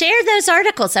you. Share those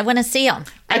articles. I want to see them.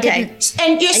 I Okay. didn't.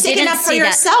 And you're I sticking didn't up for see that.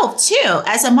 yourself too.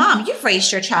 As a mom, you've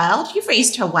raised your child. You've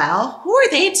raised her well. Who are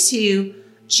they to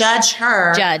judge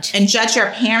her and judge your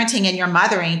parenting and your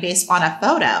mothering based on a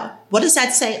photo? What does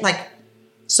that say? Like,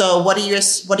 so what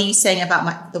are you saying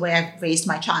about the way I raised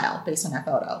my child based on a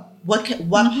photo? What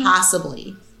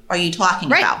possibly are you talking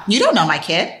Right. about? You don't know my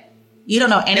kid. You don't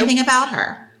know anything about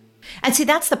her. And see,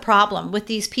 that's the problem with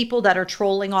these people that are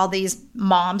trolling all these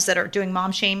moms that are doing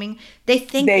mom shaming. They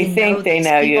think They think they these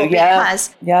know you. people Yeah.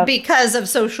 Yeah. because of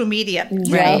social media.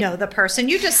 Right. You know the person.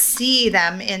 You just see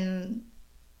them in,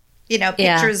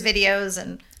 pictures, videos,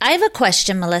 and I have a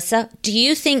question, Melissa. Do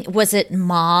you think, was it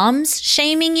moms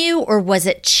shaming you or was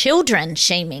it children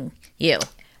shaming you?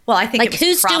 well, I think Like, it was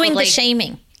who's doing the probably-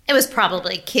 shaming? It was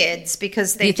probably kids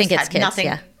because they You think just it's had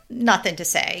kids, nothing to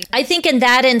say. I think in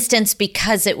that instance,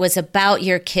 because it was about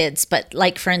your kids, but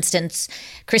like, for instance,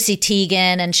 Chrissy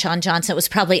Teigen and Sean Johnson, it was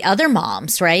probably other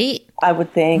moms, right? I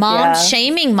would think. Moms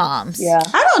shaming moms. Yeah.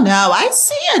 I don't know. I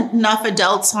see enough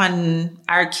adults on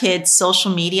our kids'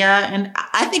 social media, and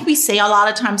I think we say a lot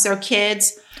of times they're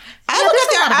kids. I look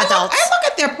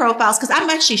at their profiles because I'm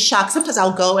actually shocked. Sometimes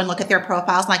I'll go and look at their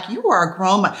profiles, like, you are a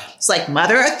grown man. It's like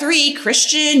mother of 3,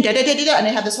 Christian, and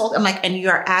they have this whole. I'm like, and you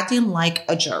are acting like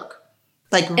a jerk.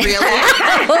 Like, really?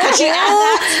 Could you add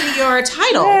that to your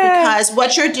title? Because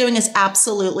what you're doing is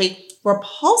absolutely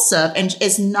repulsive and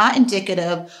is not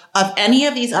indicative of any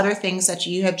of these other things that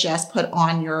you have just put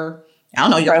on your, your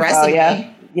Profile,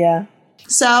 resume. Yeah.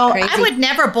 So Crazy. I would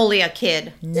never bully a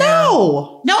kid.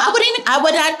 no, I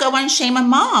would not go and shame a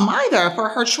mom either for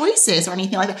her choices or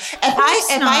anything like that.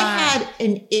 If I had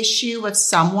an issue with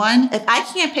someone, if I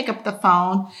can't pick up the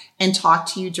phone and talk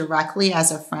to you directly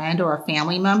as a friend or a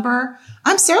family member,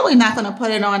 I'm certainly not going to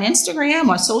put it on Instagram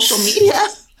or social media.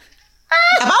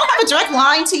 If I don't have a direct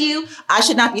line to you, I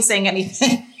should not be saying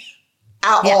anything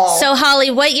at all. So,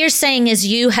 Holly, what you're saying is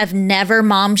you have never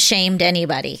mom shamed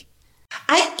anybody.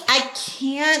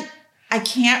 I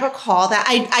can't recall that.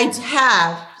 I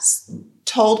have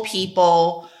told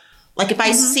people, like, if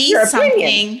I see Your something,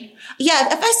 opinion.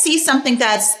 if I see something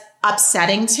that's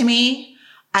upsetting to me,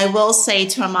 I will say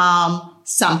to a mom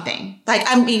something. Like,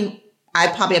 I mean, I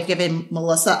probably have given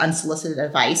Melissa unsolicited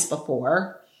advice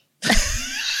before.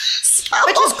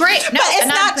 Which is great. No, but it's and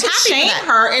not I'm to happy for shame that.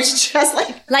 her. It's just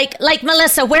Like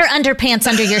Melissa, wear underpants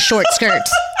under your short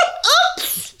skirts.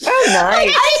 Oh,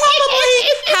 nice.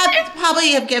 I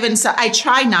probably have given. So I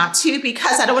try not to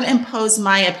because I don't want to impose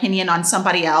my opinion on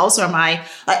somebody else or my.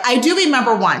 Like, I do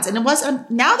remember once, and it was.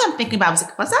 Now that I'm thinking about it, I was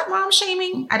like, was that mom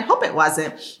shaming? I'd hope it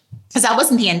wasn't, because that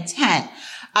wasn't the intent.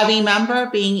 I remember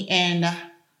being in.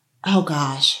 Oh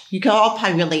gosh, you can all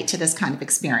probably relate to this kind of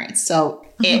experience. So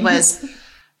it was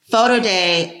photo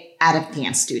day at a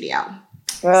dance studio.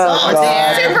 Oh,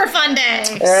 God. Super fun day.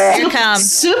 Here it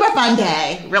comes. Super fun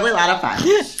day. Really a lot of fun.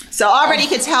 So already you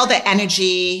could tell the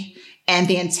energy and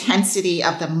the intensity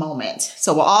of the moment.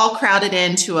 So we're all crowded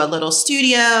into a little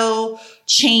studio,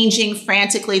 changing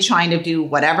frantically, trying to do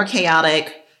whatever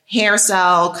chaotic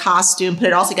hairstyle, costume, put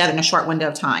it all together in a short window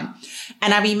of time.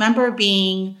 And I remember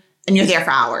being, and you're there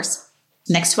for hours,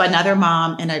 next to another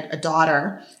mom and a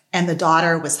daughter. And the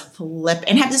daughter was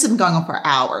and this has been going on for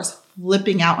hours,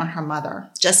 flipping out on her mother.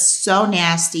 Just so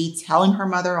nasty, telling her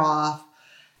mother off.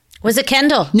 Was it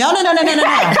Kendall? No. I'm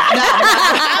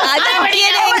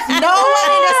kidding. No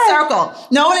one in a circle.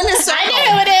 No one in a circle. I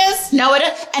know who it is. No, it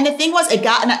is. And the thing was,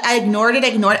 I ignored it,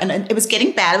 and it was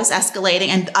getting bad. It was escalating,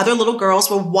 and other little girls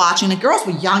were watching. The girls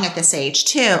were young at this age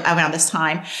too, around this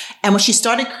time. And when she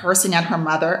started cursing at her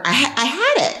mother, I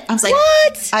had it. I was like,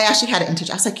 What? I actually had it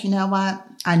interject. I was like, you know what?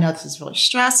 I know this is really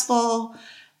stressful.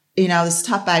 You know, this is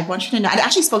tough, but I want you to know. I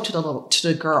actually spoke to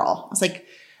the girl. I was like,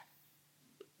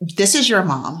 this is your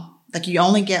mom. Like, you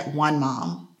only get one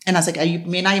mom. And I was like, you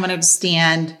may not even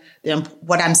understand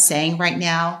what I'm saying right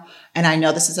now. And I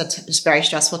know this is it's a very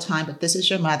stressful time, but this is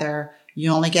your mother.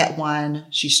 You only get one.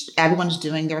 Everyone's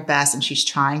doing their best and she's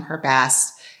trying her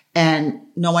best. And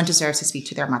no one deserves to speak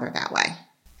to their mother that way.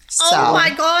 Oh my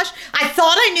gosh. I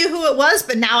thought I knew who it was,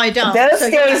 but now I don't. Those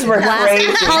days were crazy.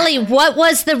 Holly, what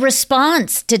was the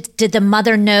response? Did the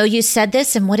mother know you said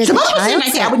this? And what did the child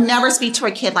say? I would never speak to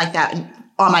a kid like that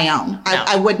on my own. No.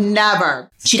 I would never.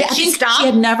 She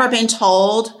had never been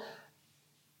told.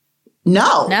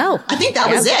 No. I think that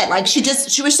was it. Like she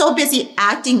was so busy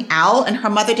acting out and her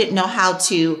mother didn't know how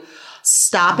to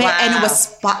stop it. Wow.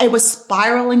 And it was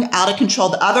spiraling out of control.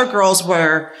 The other girls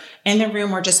were in the room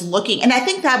were just looking. And I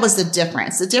think that was the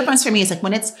difference. The difference for me is like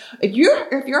if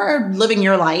you're living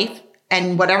your life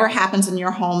and whatever happens in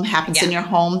your home happens in your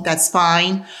home, that's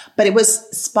fine. But it was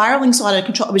spiraling so out of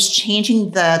control. It was changing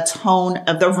the tone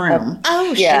of the room.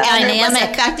 Oh, yeah. And it was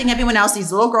affecting everyone else.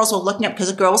 These little girls were looking up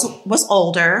because the girl was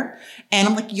older. And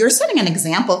I'm like, you're setting an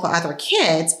example for other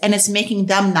kids and it's making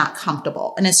them not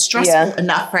comfortable. And it's stressful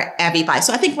enough for everybody.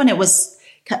 So I think when it was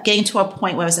getting to a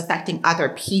point where it was affecting other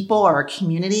people or a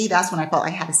community, that's when I felt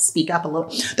I had to speak up a little.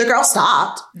 The girl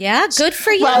stopped. Yeah, good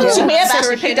for you. Well, she may have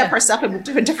actually picked up her stuff and moved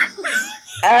to a different room.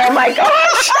 Oh my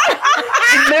gosh.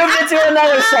 She moved into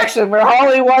another section where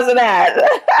Holly wasn't at.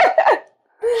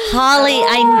 Holly,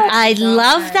 I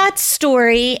love that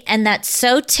story, and that's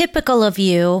so typical of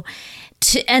you.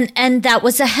 And that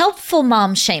was a helpful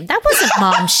mom shame. That wasn't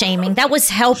mom shaming. That was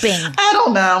helping. I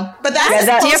don't know. But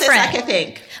that's different. I can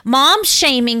think. Mom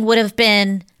shaming would have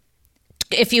been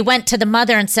if you went to the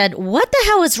mother and said, what the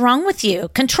hell is wrong with you?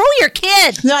 Control your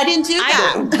kid. No, I didn't do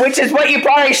that. Which is what you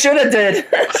probably should have did.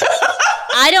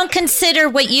 I don't consider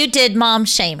what you did mom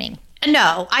shaming.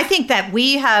 No, I think that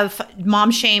we have mom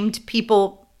shamed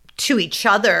people to each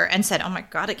other and said, oh my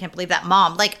God, I can't believe that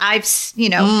mom. Like I've,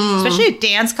 especially at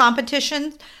dance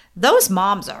competitions, those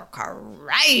moms are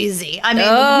crazy. I mean,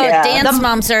 dance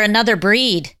moms are another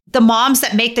breed. The moms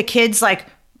that make the kids like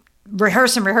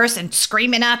rehearse and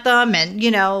screaming at them and,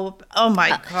 oh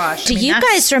my gosh. Do you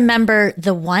guys remember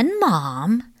the one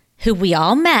mom who we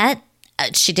all met?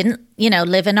 She didn't,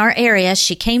 live in our area.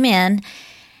 She came in.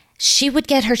 She would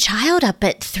get her child up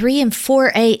at 3 and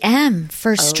 4 a.m.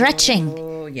 for stretching.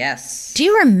 Oh, yes. Do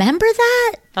you remember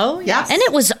that? Oh, yes. And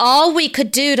it was all we could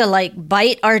do to like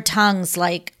bite our tongues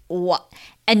like, what?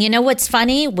 And you know what's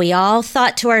funny? We all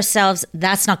thought to ourselves,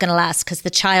 that's not going to last because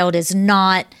the child is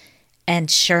not.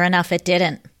 And sure enough, it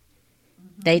didn't.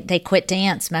 They quit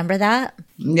dance. Remember that?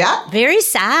 Yeah. Very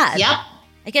sad. Yep.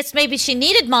 I guess maybe she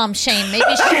needed mom shame.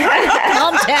 Maybe she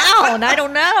calmed down. I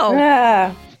don't know.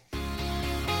 Yeah.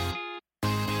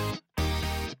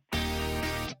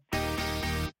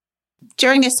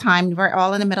 During this time, we're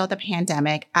all in the middle of the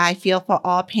pandemic. I feel for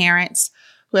all parents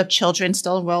who have children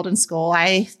still enrolled in school.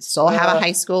 I still have a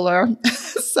high schooler.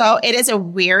 So it is a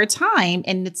weird time.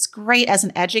 And it's great as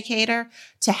an educator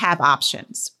to have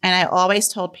options. And I always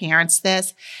told parents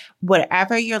this,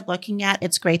 whatever you're looking at,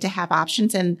 it's great to have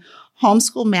options. And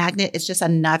Homeschool Magnet is just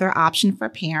another option for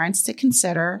parents to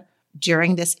consider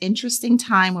during this interesting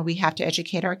time where we have to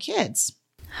educate our kids.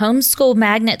 Homeschool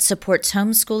Magnet supports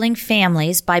homeschooling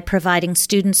families by providing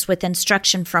students with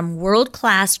instruction from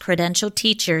world-class credentialed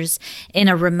teachers in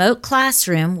a remote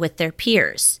classroom with their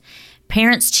peers.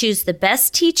 Parents choose the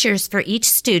best teachers for each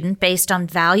student based on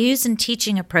values and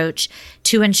teaching approach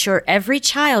to ensure every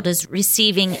child is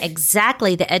receiving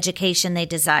exactly the education they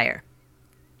desire.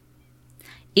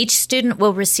 Each student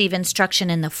will receive instruction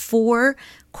in the 4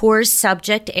 core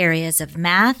subject areas of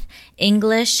math,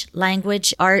 English,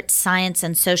 language, art, science,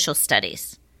 and social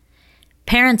studies.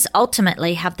 Parents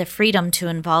ultimately have the freedom to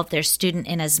involve their student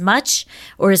in as much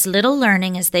or as little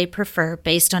learning as they prefer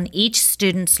based on each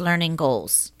student's learning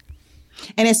goals.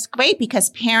 And it's great because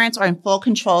parents are in full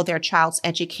control of their child's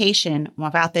education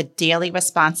without the daily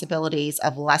responsibilities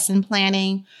of lesson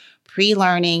planning,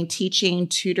 pre-learning, teaching,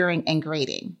 tutoring, and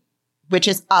grading, which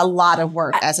is a lot of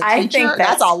work as a teacher. I think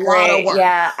that's a lot of work.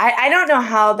 Yeah. I don't know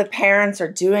how the parents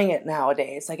are doing it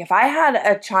nowadays. Like if I had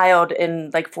a child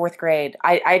in like 4th grade,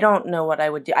 I don't know what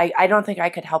I would do. I don't think I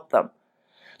could help them.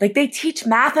 Like they teach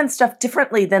math and stuff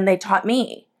differently than they taught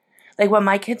me. Like when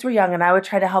my kids were young and I would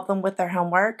try to help them with their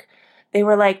homework, they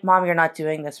were like, Mom, you're not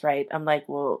doing this right. I'm like,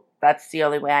 well, that's the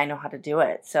only way I know how to do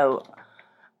it. So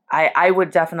I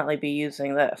would definitely be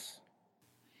using this.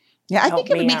 Yeah, I think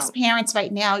if it makes parents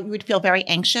right now, you would feel very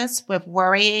anxious with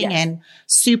worrying and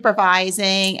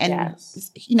supervising and,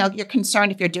 you're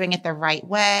concerned if you're doing it the right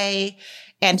way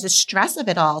and the stress of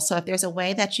it all. So if there's a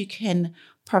way that you can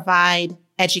provide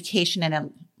education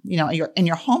in in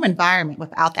your home environment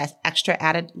without that extra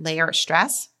added layer of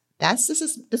stress,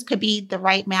 this could be the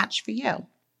right match for you.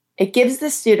 It gives the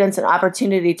students an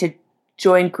opportunity to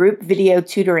join group video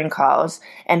tutoring calls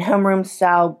and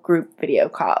homeroom-style group video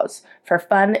calls for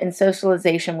fun and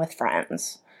socialization with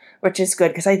friends, which is good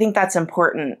because I think that's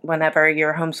important whenever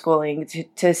you're homeschooling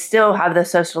to still have the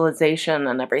socialization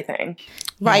and everything.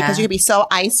 Right, because you'd be so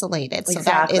isolated. So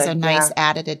Exactly, that is a nice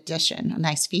added addition, a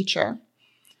nice feature.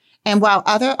 And while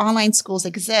other online schools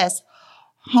exist,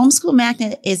 Homeschool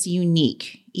Magnet is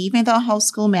unique. Even though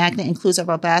Homeschool Magnet includes a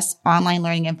robust online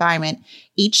learning environment,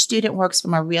 each student works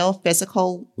from a real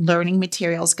physical learning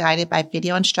materials guided by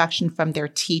video instruction from their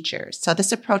teachers. So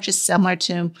this approach is similar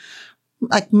to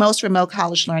like most remote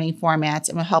college learning formats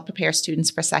and will help prepare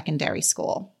students for secondary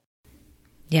school.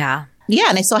 Yeah. Yeah,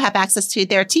 and they still have access to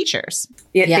their teachers.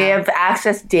 They have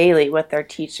access daily with their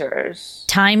teachers.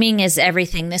 Timing is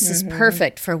everything. This is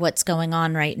perfect for what's going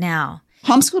on right now.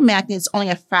 Homeschool Magnet is only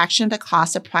a fraction of the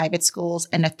cost of private schools,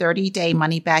 and a 30-day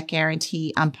money-back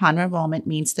guarantee upon enrollment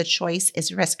means the choice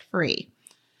is risk-free.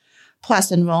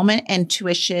 Plus, enrollment and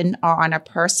tuition are on a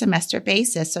per-semester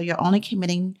basis, so you're only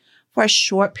committing for a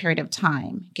short period of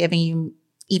time, giving you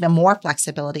even more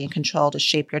flexibility and control to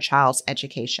shape your child's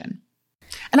education.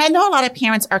 And I know a lot of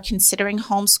parents are considering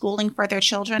homeschooling for their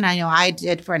children. I know I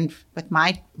did with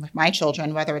my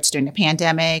children, whether it's during the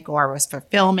pandemic or it was for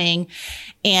filming.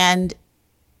 And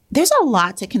there's a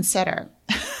lot to consider.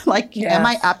 Am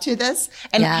I up to this?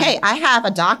 And hey, I have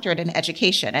a doctorate in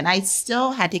education, and I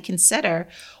still had to consider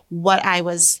what I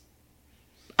was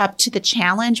up to the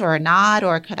challenge or not,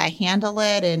 or could I handle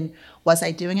it? And was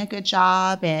I doing a good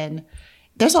job? And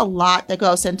there's a lot that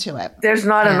goes into it. There's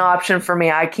not an option for me.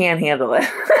 I can't handle it.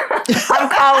 I'm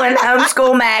calling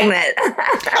Homeschool Magnet.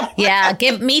 Yeah,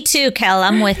 me too, Kel.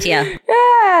 I'm with you.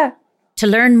 Yeah. To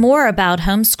learn more about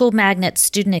Homeschool Magnet's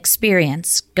student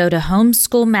experience, go to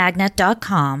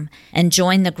homeschoolmagnet.com and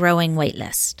join the growing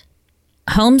waitlist.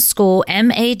 Homeschool,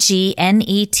 MAGNET.com.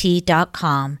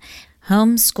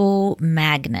 Homeschool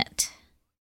Magnet.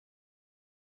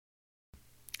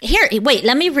 Here, wait,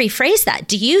 let me rephrase that.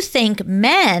 Do you think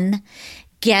men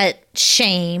get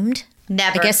shamed?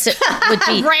 Never. I guess it would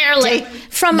be Rarely.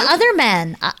 From other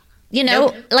men.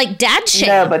 Like dad shame.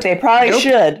 No, but they probably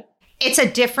should. It's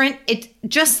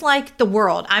just like the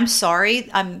world. I'm sorry.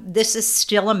 This is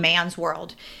still a man's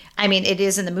world. I mean, it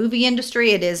is in the movie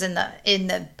industry. It is in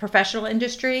the professional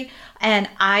industry. And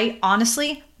I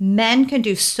honestly, men can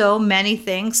do so many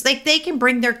things. Like they can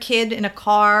bring their kid in a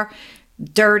car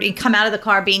dirty, come out of the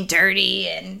car being dirty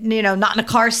and, not in a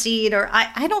car seat. Or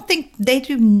I don't think they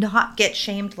do not get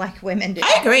shamed like women do.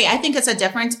 I agree. I think it's a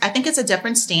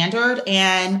different standard,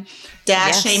 and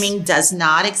dad shaming does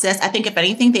not exist. I think if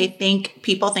anything,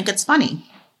 people think it's funny.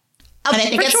 Oh, and I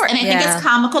think it's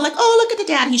comical. Like, oh, look at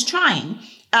the dad. He's trying.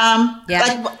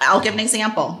 I'll give an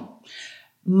example.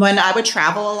 When I would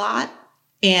travel a lot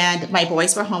and my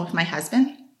boys were home with my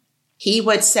husband, he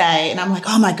would say, and I'm like,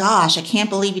 oh my gosh, I can't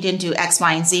believe you didn't do X,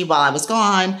 Y, and Z while I was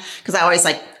gone. Because I always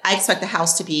I expect the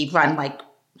house to be run like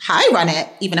how I run it,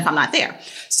 even if I'm not there.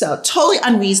 So totally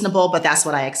unreasonable, but that's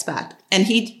what I expect. And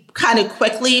he kind of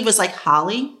quickly was like,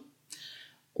 Holly,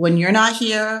 when you're not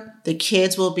here, the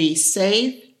kids will be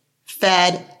safe,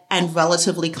 fed, and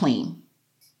relatively clean.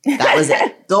 That was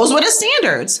it. Those were the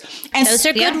standards. And those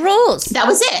are good rules. That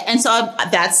was it. And so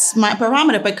that's my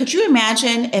barometer. But could you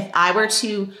imagine if I were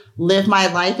to live my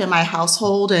life in my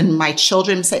household and my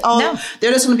children say,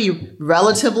 they're just going to be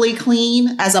relatively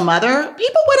clean as a mother?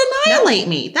 People would annihilate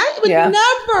me. That would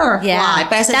never fly.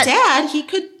 But as a dad,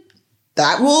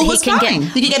 that rule was fine.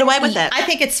 He could get away with it. I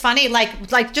think it's funny,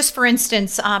 like just for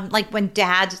instance, like when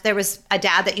there was a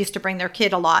dad that used to bring their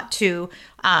kid a lot to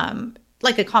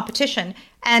like a competition.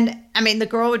 And I mean, the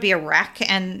girl would be a wreck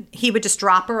and he would just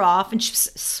drop her off, and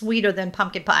she's sweeter than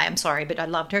pumpkin pie. I'm sorry, but I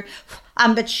loved her.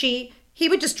 But he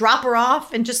would just drop her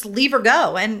off and just leave her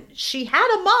go. And she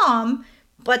had a mom,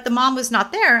 but the mom was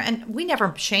not there. And we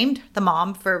never shamed the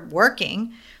mom for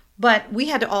working, but we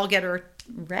had to all get her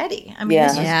ready. I mean,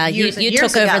 this was you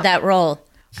took over that role.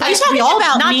 Are you talking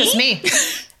about not me? just me.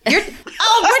 We're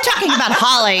talking about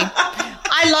Holly.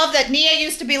 I love that Nia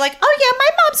used to be like, oh yeah, my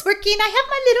mom's working. I have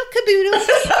my little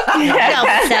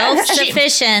caboodle.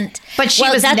 Self-sufficient. But she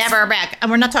was never back.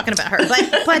 And we're not talking about her.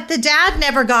 But the dad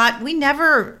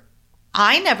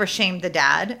I never shamed the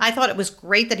dad. I thought it was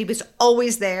great that he was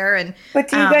always there. But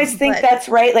do you guys think that's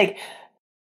right? Like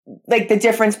the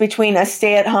difference between a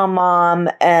stay-at-home mom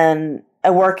and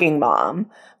a working mom?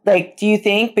 Like, do you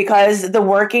think because the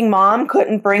working mom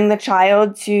couldn't bring the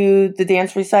child to the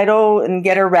dance recital and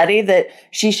get her ready that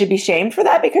she should be shamed for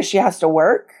that because she has to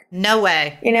work? No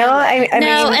way. You know, I No,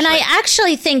 mean, and I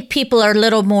actually think people are a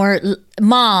little more,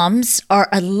 moms are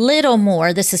a little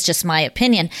more, this is just my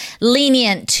opinion,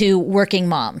 lenient to working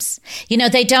moms. You know,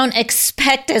 they don't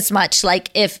expect as much.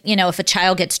 Like if a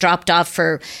child gets dropped off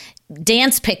for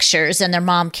dance pictures and their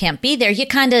mom can't be there, you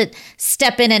kind of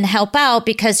step in and help out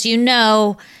because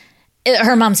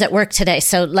her mom's at work today,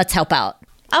 so let's help out.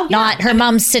 Oh, yeah. Not her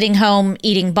mom's sitting home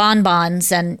eating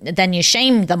bonbons and then you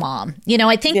shame the mom. You know,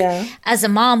 I think as a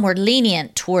mom, we're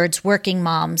lenient towards working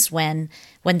moms when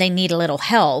they need a little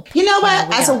help. You know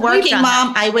what? As a working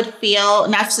mom, I would feel,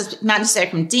 not necessarily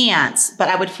from dance, but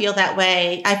I would feel that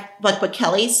way. Like what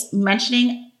Kelly's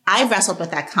mentioning, I wrestled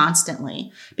with that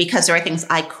constantly because there are things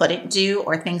I couldn't do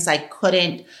or things I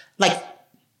couldn't, like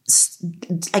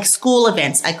school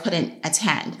events I couldn't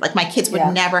attend. Like my kids would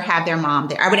never have their mom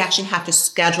there. I would actually have to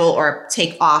schedule or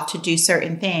take off to do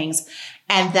certain things.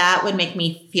 And that would make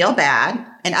me feel bad.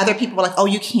 And other people were like, oh,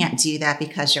 you can't do that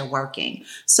because you're working.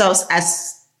 So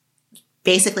as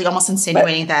basically almost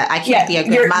insinuating that I can't be a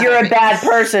good mother. You're a bad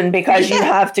person because you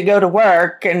have to go to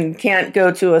work and can't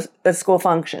go to a school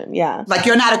function. Yeah. Like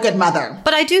you're not a good mother.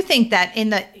 But I do think that in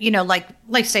the,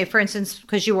 like say, for instance,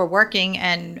 because you were working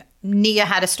and Nia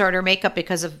had to start her makeup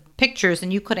because of pictures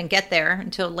and you couldn't get there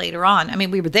until later on. I mean,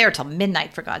 we were there till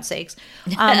midnight, for God's sakes.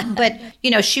 But,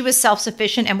 she was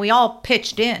self-sufficient and we all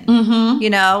pitched in,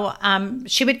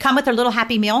 she would come with her little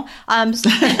Happy Meal. But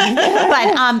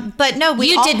no,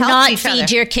 we You all did helped not each feed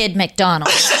other. your kid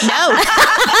McDonald's. No,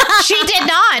 she did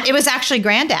not. It was actually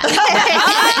Granddad.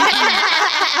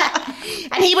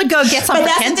 And he would go get some. But for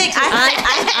that's the Kensington. thing.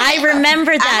 I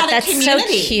remember that. I had a That's so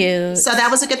community. cute. So that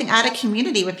was a good thing. I had a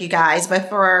community with you guys, but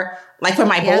for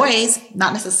my boys,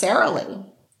 not necessarily.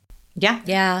 Yeah.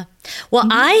 Yeah. Well,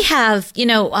 I have,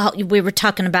 we were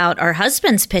talking about our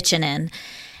husbands pitching in,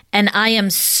 and I am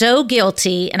so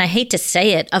guilty, and I hate to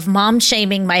say it, of mom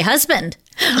shaming my husband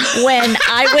when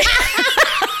I would.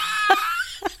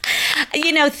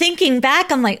 Thinking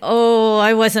back, I'm like, oh,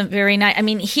 I wasn't very nice. I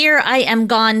mean, here I am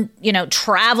gone,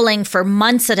 traveling for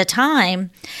months at a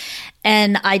time,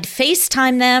 and I'd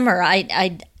FaceTime them or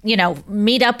I'd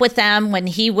meet up with them when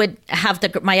he would have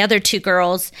my other two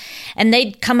girls, and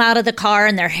they'd come out of the car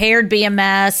and their hair'd be a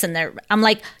mess. And I'm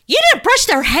like, you didn't brush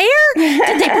their hair?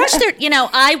 Did they brush their,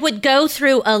 I would go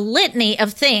through a litany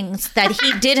of things that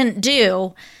he didn't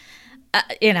do.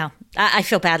 I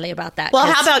feel badly about that. Well,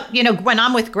 how about, when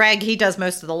I'm with Greg, he does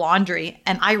most of the laundry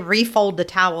and I refold the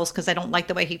towels because I don't like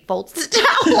the way he folds the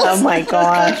towels. Oh my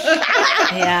gosh.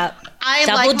 Yeah.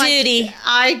 Double duty.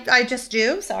 I just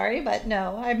do. Sorry, but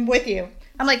no, I'm with you.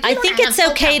 I'm like, I think it's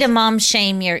okay to mom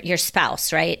shame your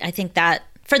spouse, right? I think that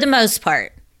for the most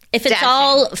part, if it's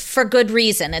all for good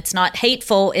reason, it's not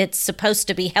hateful, it's supposed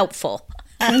to be helpful.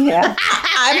 Yeah.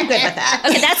 I'm good with that.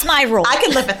 Okay, that's my rule. I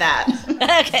can live with that.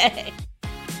 Okay.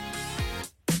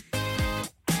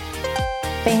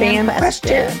 Fan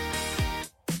question.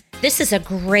 This is a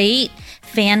great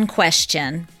fan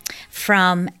question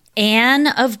from Anne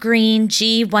of Green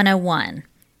G101.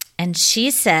 And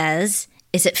she says,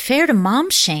 is it fair to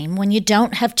mom shame when you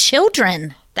don't have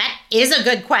children? That is a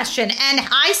good question. And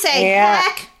I say,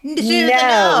 heck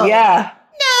no. Yeah.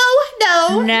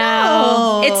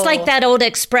 No. It's like that old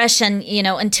expression,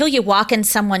 until you walk in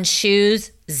someone's shoes,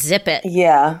 zip it.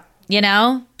 Yeah.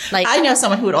 Like I know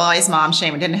someone who would always mom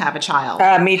shame and didn't have a child.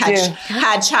 Me too.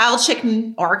 Had child,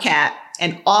 chicken, or cat,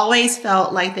 and always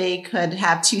felt like they could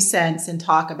have 2 cents and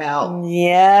talk about.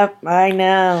 Yep, I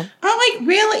know. I'm like,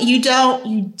 really? You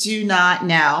do not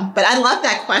know. But I love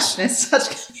that question. It's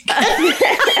such you guys,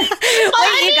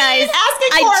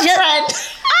 asking for a friend.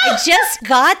 I just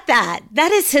got that.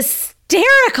 That is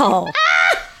hysterical.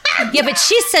 Yeah, but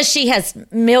she says she has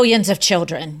millions of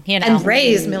children, and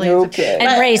raised millions of children.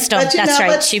 And raised them. That's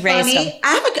right. She raised funny? them.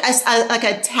 I have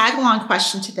a tag-along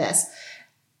question to this.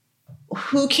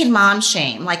 Who can mom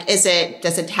shame? Like, does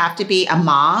it have to be a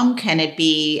mom? Can it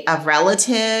be a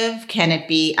relative? Can it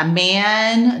be a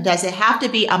man? Does it have to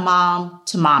be a mom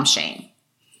to mom shame?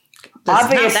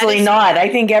 Obviously not. I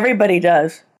think everybody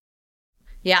does.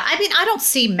 Yeah, I mean, I don't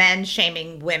see men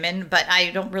shaming women, but I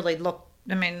don't really look.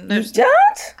 I mean, there's. You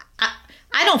don't?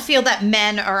 I don't feel that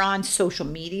men are on social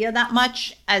media that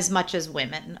much as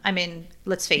women. I mean,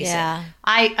 let's face it.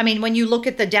 I mean, when you look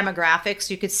at the demographics,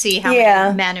 you could see how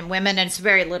many men and women, and it's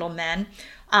very little men.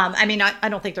 I mean, I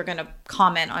don't think they're going to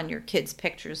comment on your kids'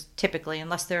 pictures typically,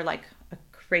 unless they're like a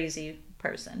crazy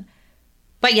person.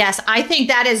 But yes, I think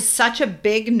that is such a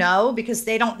big no because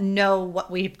they don't know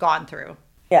what we've gone through.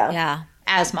 Yeah.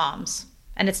 As moms.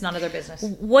 And it's none of their business.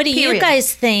 What do you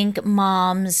guys think,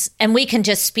 moms, and we can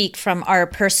just speak from our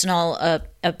personal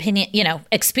opinion,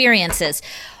 experiences.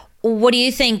 What do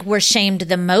you think we're shamed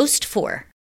the most for?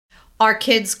 Our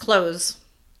kids' clothes.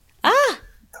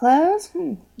 Clothes?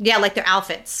 Yeah, like their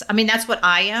outfits. I mean, that's what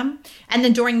I am. And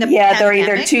then during the Yeah, they're either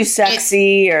pandemic, too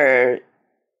sexy or...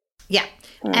 Yeah.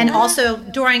 And also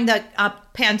during the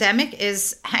pandemic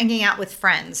is hanging out with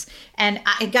friends. And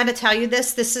I got to tell you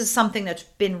this is something that's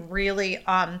been really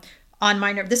on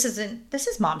my nerve. This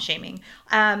is mom shaming.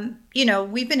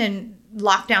 We've been in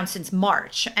lockdown since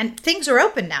March and things are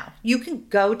open now. You can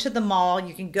go to the mall,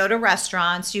 you can go to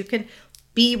restaurants, you can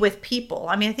be with people.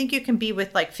 I mean, I think you can be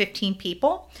with like 15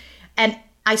 people. And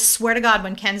I swear to God,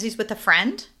 when Kenzie's with a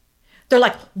friend, they're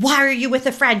like, why are you with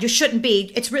a friend? You shouldn't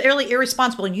be. It's really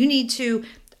irresponsible. You need to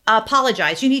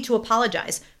apologize. You need to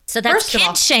apologize. So that's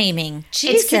kid shaming.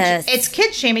 Jesus. It's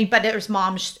kid shaming, but there's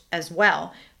moms as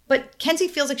well. But Kenzie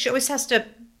feels like she always has to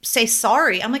say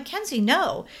sorry. I'm like, Kenzie,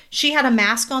 no. She had a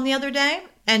mask on the other day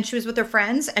and she was with her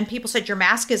friends and people said, your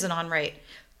mask isn't on right.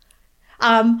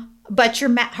 But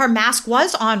her mask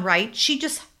was on right. She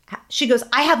goes,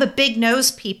 I have a big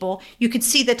nose, people. You could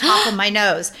see the top of my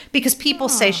nose because people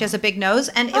say she has a big nose.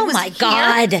 And it was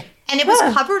God. And it was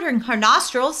covered in her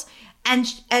nostrils. And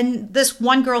this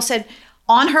one girl said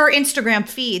on her Instagram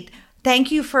feed,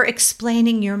 thank you for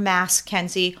explaining your mask,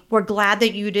 Kenzie. We're glad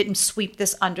that you didn't sweep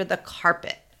this under the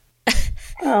carpet.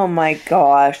 Oh my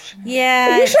gosh.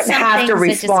 Yeah. You shouldn't have to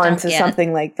respond to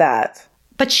something like that.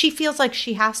 But she feels like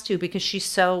she has to because she's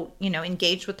so,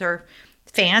 engaged with her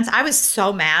fans. I was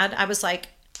so mad. I was like,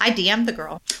 I DM'd the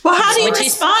girl. Well, how do you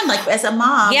respond, like as a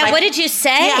mom? Yeah, like, what did you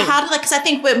say? Yeah, because I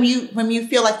think when you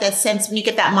feel like that sense, when you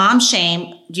get that mom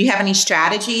shame, do you have any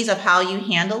strategies of how you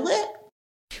handle it?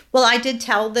 Well, I did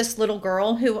tell this little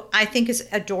girl who I think is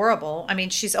adorable. I mean,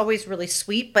 she's always really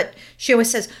sweet, but she always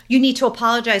says, you need to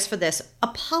apologize for this.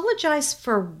 Apologize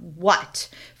for what?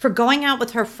 For going out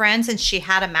with her friends and she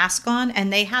had a mask on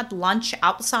and they had lunch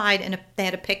outside and they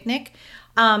had a picnic.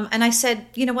 And I said,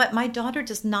 you know what? My daughter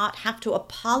does not have to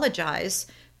apologize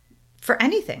for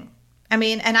anything. I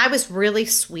mean, and I was really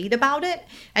sweet about it.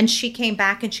 And she came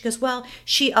back and she goes, well,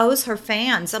 she owes her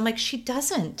fans. I'm like, she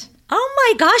doesn't. Oh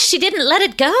my gosh, she didn't let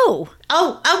it go.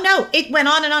 Oh no, it went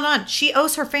on and on and on. She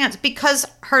owes her fans because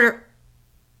her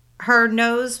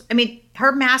nose, I mean,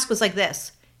 her mask was like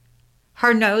this.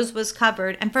 Her nose was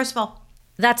covered. And first of all,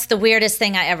 that's the weirdest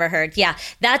thing I ever heard. Yeah,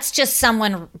 that's just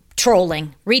someone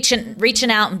trolling, reaching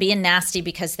out and being nasty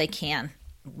because they can.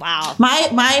 Wow.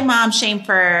 My mom shame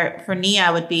for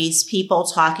Nia would be people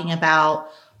talking about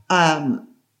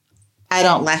I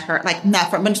don't let her, like,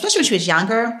 especially when she was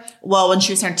younger. Well, when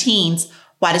she was in her teens,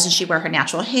 why doesn't she wear her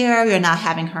natural hair? You're not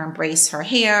having her embrace her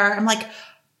hair. I'm like,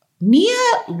 Nia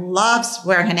loves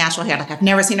wearing her natural hair. Like, I've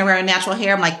never seen her wearing natural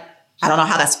hair. I'm like, I don't know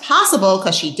how that's possible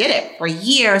because she did it for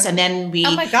years. And then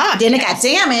it got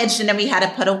damaged and then we had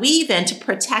to put a weave in to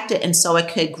protect it. And so it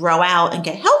could grow out and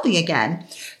get healthy again.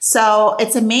 So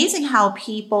it's amazing how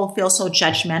people feel so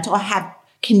judgmental,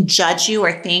 can judge you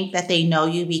or think that they know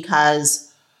you because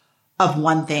of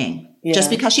one thing. Yeah. Just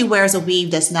because she wears a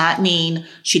weave does not mean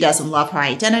she doesn't love her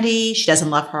identity. She doesn't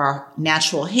love her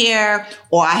natural hair,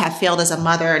 or I have failed as a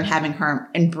mother in having her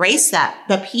embrace that.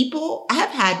 But I have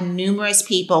had numerous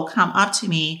people come up to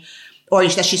me or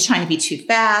that she's trying to be too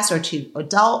fast or too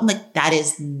adult. I'm like, that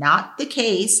is not the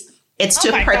case. It's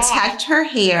to protect her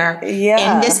hair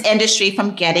in this industry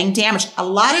from getting damaged. A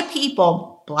lot of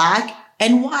people, black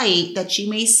and white, that you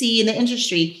may see in the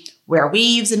industry wear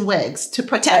weaves and wigs to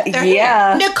protect their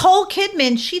hair. Nicole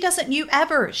Kidman, she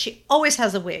always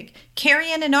has a wig.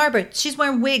 Carrie Ann Arbor, she's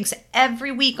wearing wigs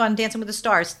every week on Dancing with the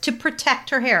Stars to protect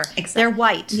her hair. Exactly. They're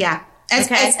white. Yeah.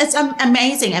 It's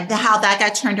amazing how that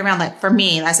got turned around. Like for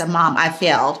me, as a mom, I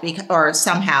failed or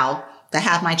somehow to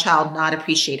have my child not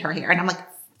appreciate her hair. And I'm like,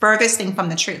 furthest thing from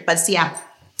the truth. But yeah.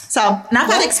 So not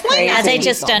that explain that. They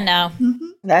just don't know. Mm-hmm.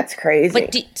 That's crazy.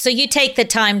 But so you take the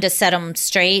time to set them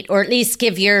straight, or at least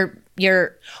give your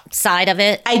side of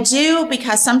it? I do,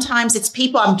 because sometimes it's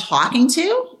people I'm talking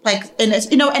to, and that's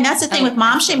the thing with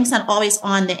mom shaming. It's not always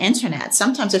on the internet.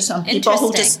 Sometimes there's some people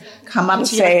who just come up to you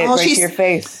say it right to your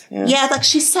face. Yeah, like,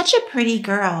 she's such a pretty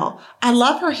girl. I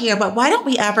love her hair, but why don't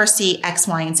we ever see X,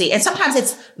 Y, and Z? And sometimes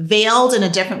it's veiled in a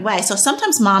different way. So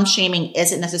sometimes mom shaming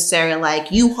isn't necessarily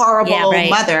like, you horrible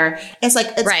mother. It's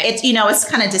like, it's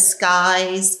kind of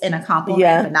disguised in a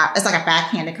compliment, but not, it's like a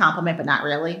backhanded compliment, but not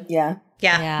really. Yeah.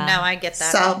 No, I get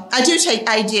that. So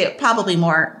I do probably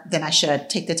more than I should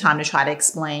take the time to try to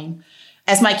explain.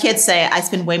 As my kids say, I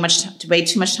spend way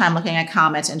too much time looking at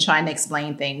comments and trying to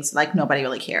explain things like nobody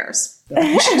really cares.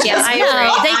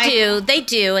 I agree. They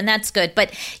do. And that's good.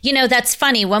 But that's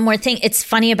funny. One more thing. It's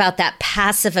funny about that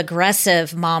passive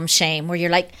aggressive mom shame where you're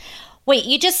like, wait,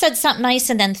 you just said something nice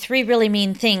and then 3 really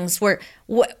mean things.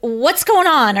 What's going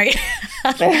on? I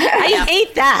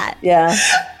hate that. Yeah.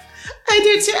 I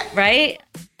do too. Right?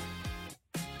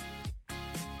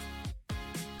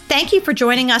 Thank you for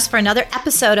joining us for another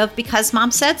episode of Because Mom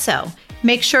Said So.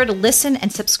 Make sure to listen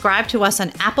and subscribe to us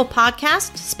on Apple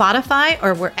Podcasts, Spotify,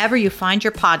 or wherever you find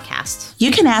your podcasts. You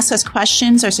can ask us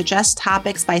questions or suggest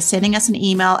topics by sending us an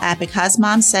email at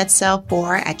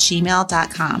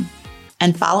becausemomsaidso4@gmail.com.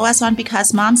 And follow us on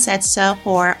Because Mom Said So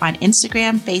 4 on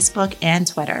Instagram, Facebook, and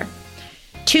Twitter.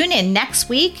 Tune in next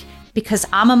week because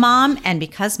I'm a mom and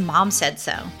because Mom said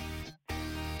so.